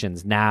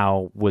actions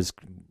now was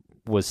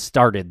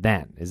started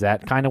then. Is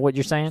that kind of what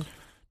you're saying?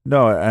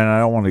 No, and I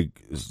don't want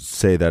to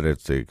say that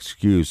it's an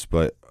excuse,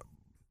 but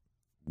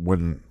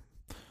when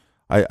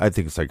I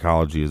think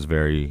psychology is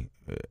very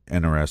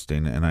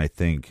interesting, and I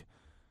think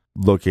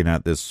looking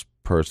at this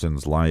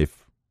person's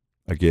life,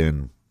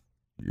 again,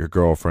 your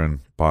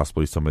girlfriend,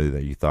 possibly somebody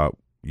that you thought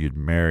you'd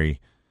marry,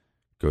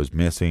 goes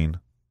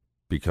missing,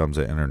 becomes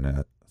an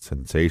internet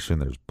sensation.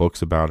 There's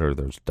books about her.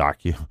 There's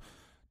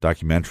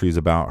documentaries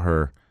about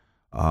her.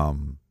 I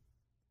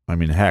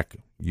mean, heck,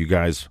 you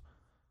guys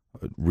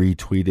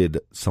retweeted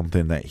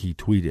something that he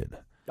tweeted.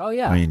 Oh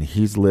yeah. I mean,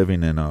 he's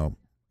living in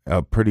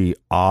a pretty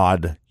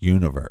odd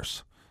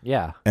universe.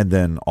 Yeah. And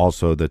then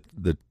also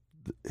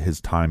his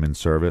time in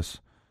service.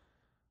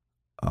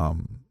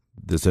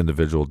 This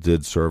individual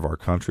did serve our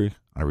country.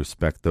 I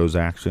respect those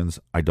actions.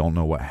 I don't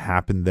know what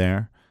happened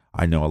there.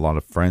 I know a lot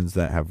of friends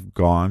that have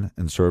gone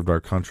and served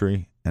our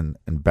country, and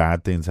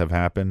bad things have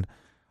happened.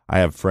 I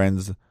have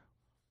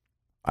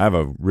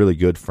a really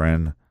good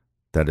friend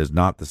that is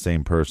not the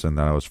same person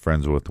that I was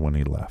friends with when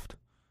he left.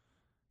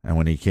 And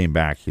when he came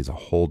back, he's a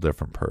whole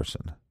different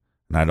person.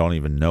 And I don't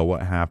even know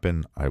what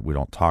happened. We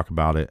don't talk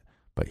about it,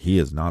 but he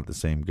is not the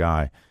same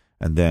guy.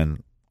 And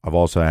then I've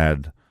also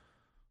had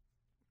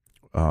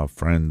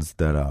friends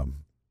that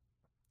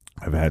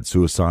have had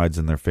suicides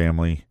in their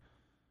family,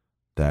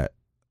 that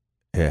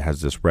it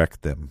has just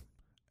wrecked them.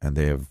 And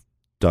they have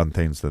done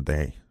things that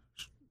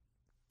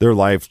their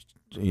life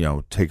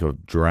take a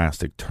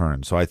drastic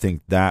turn. So I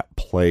think that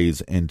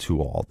plays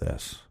into all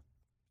this.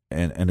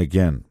 And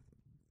again,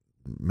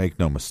 make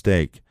no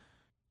mistake,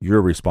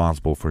 you're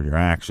responsible for your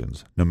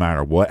actions no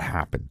matter what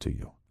happened to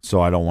you.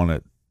 So I don't want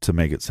it to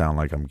make it sound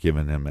like I'm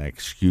giving him an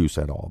excuse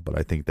at all, but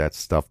I think that's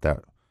stuff that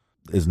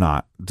is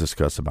not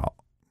discussed about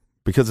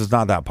because it's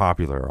not that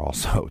popular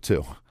also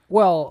too.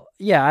 Well,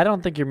 yeah, I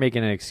don't think you're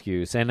making an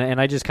excuse, and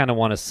I just kind of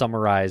want to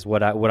summarize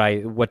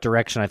what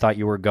direction I thought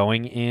you were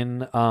going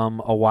in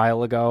a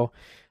while ago.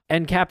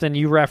 And Captain,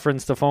 you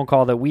referenced the phone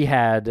call that we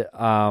had,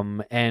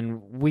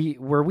 and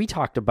we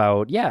talked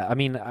about,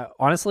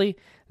 honestly,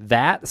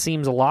 that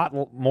seems a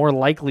lot more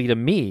likely to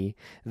me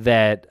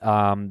that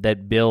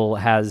that Bill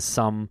has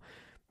some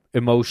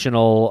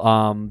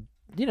emotional,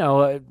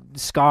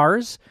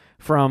 scars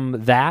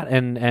from that,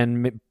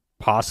 and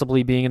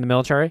possibly being in the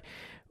military.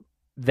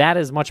 That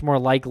is much more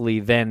likely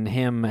than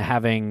him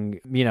having,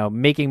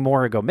 making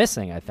Maura go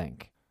missing, I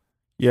think.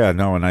 Yeah,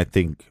 no, and I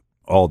think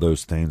all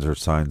those things are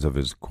signs of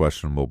his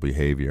questionable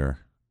behavior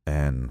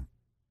and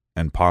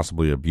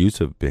possibly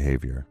abusive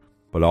behavior.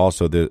 But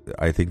also,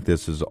 I think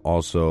this is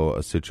also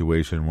a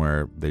situation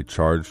where they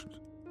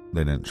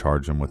didn't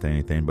charge him with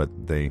anything,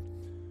 but they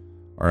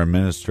are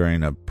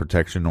administering a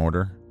protection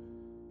order.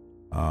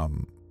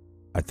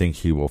 I think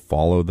he will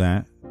follow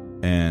that.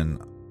 And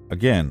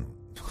again,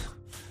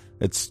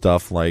 it's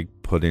stuff like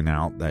putting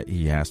out that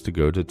he has to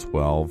go to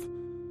 12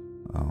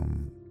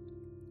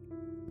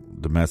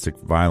 domestic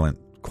violent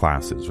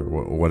classes or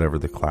whatever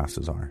the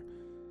classes are.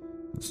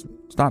 It's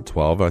not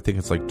 12. I think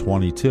it's like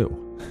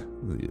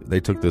 22.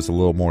 They took this a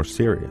little more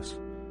serious.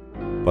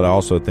 But I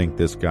also think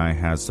this guy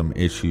has some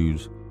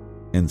issues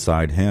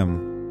inside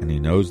him, and he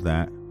knows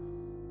that.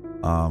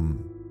 And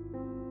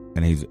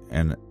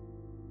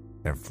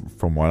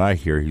from what I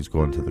hear, he's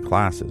going to the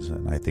classes,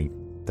 and I think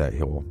that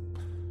he'll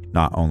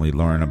not only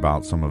learn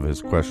about some of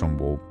his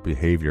questionable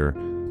behavior,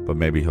 but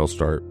maybe he'll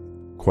start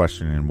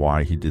questioning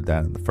why he did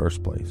that in the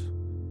first place.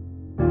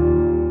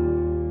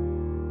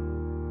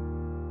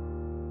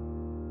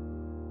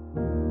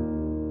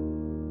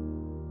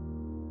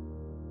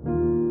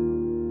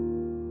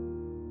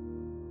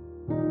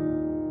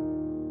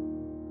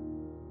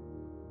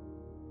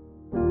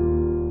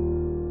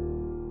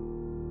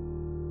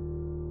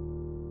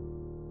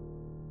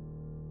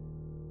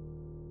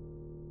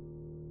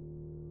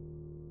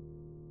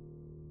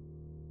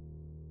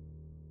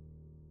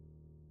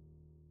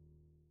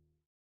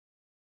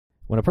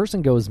 When a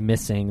person goes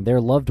missing, their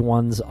loved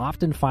ones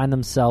often find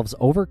themselves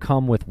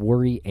overcome with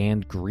worry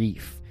and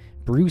grief.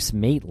 Bruce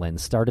Maitland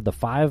started the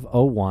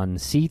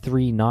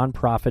 501c3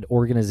 nonprofit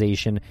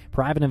organization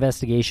Private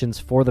Investigations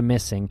for the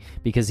Missing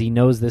because he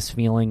knows this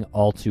feeling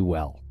all too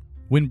well.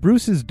 When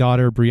Bruce's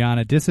daughter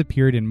Brianna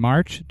disappeared in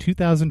March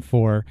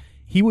 2004,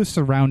 he was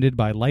surrounded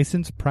by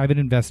licensed private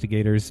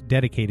investigators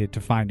dedicated to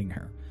finding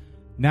her.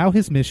 Now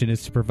his mission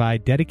is to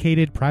provide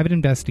dedicated private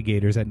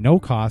investigators at no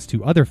cost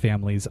to other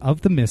families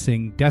of the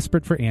missing,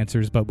 desperate for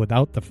answers but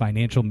without the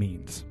financial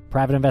means.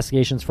 Private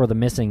Investigations for the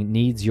Missing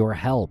needs your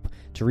help.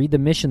 To read the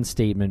mission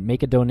statement,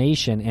 make a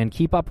donation, and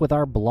keep up with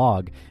our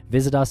blog,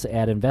 visit us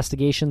at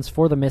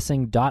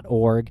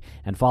investigationsforthemissing.org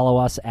and follow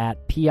us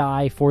at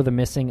PI for the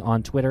Missing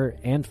on Twitter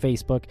and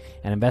Facebook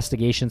and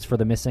Investigations for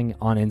the Missing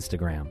on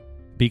Instagram.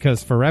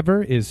 Because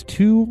forever is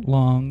too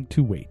long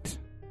to wait.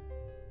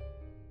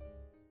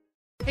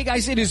 Hey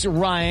guys, it is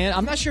Ryan.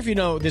 I'm not sure if you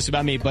know this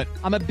about me, but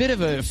I'm a bit of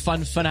a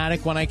fun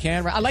fanatic when I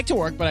can. I like to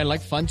work, but I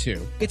like fun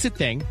too. It's a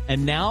thing.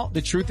 And now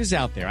the truth is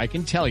out there. I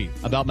can tell you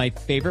about my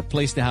favorite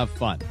place to have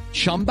fun.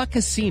 Chumba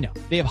Casino.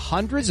 They have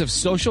hundreds of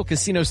social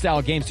casino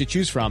style games to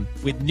choose from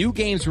with new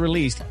games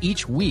released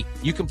each week.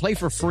 You can play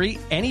for free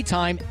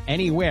anytime,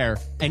 anywhere.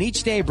 And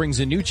each day brings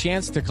a new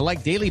chance to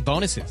collect daily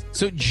bonuses.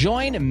 So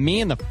join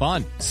me in the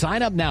fun.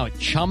 Sign up now at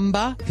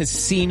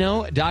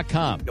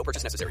ChumbaCasino.com. No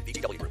purchase necessary.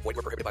 VGW Group. Void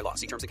where prohibited by law.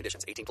 See terms and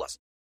conditions. 18+.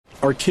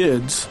 Our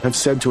kids have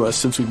said to us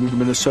since we moved to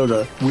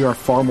Minnesota, we are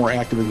far more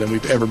active than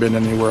we've ever been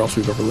anywhere else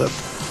we've ever lived.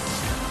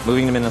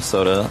 Moving to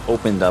Minnesota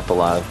opened up a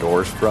lot of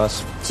doors for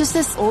us. Just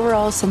this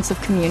overall sense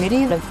of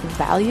community, the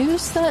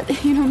values that,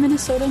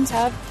 Minnesotans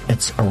have.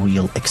 It's a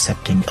real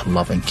accepting,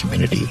 loving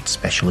community,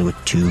 especially with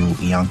 2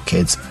 young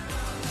kids.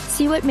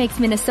 See what makes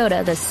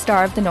Minnesota the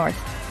star of the North.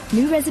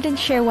 New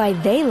residents share why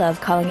they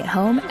love calling it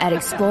home at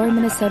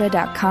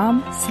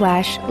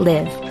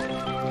exploreminnesota.com/live.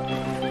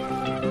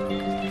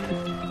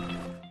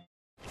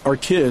 Our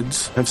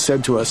kids have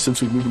said to us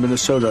since we moved to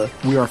Minnesota,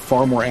 we are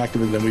far more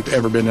active than we've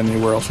ever been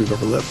anywhere else we've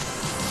ever lived.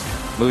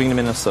 Moving to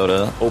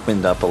Minnesota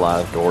opened up a lot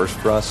of doors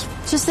for us.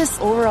 Just this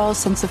overall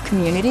sense of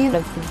community, the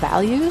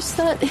values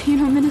that,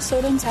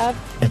 Minnesotans have.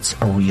 It's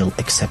a real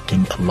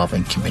accepting,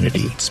 loving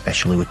community,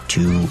 especially with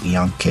 2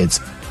 young kids.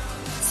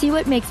 See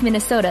what makes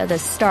Minnesota the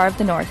star of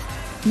the North.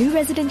 New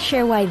residents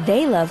share why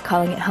they love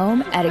calling it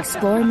home at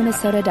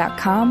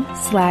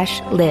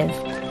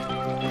exploreminnesota.com/live.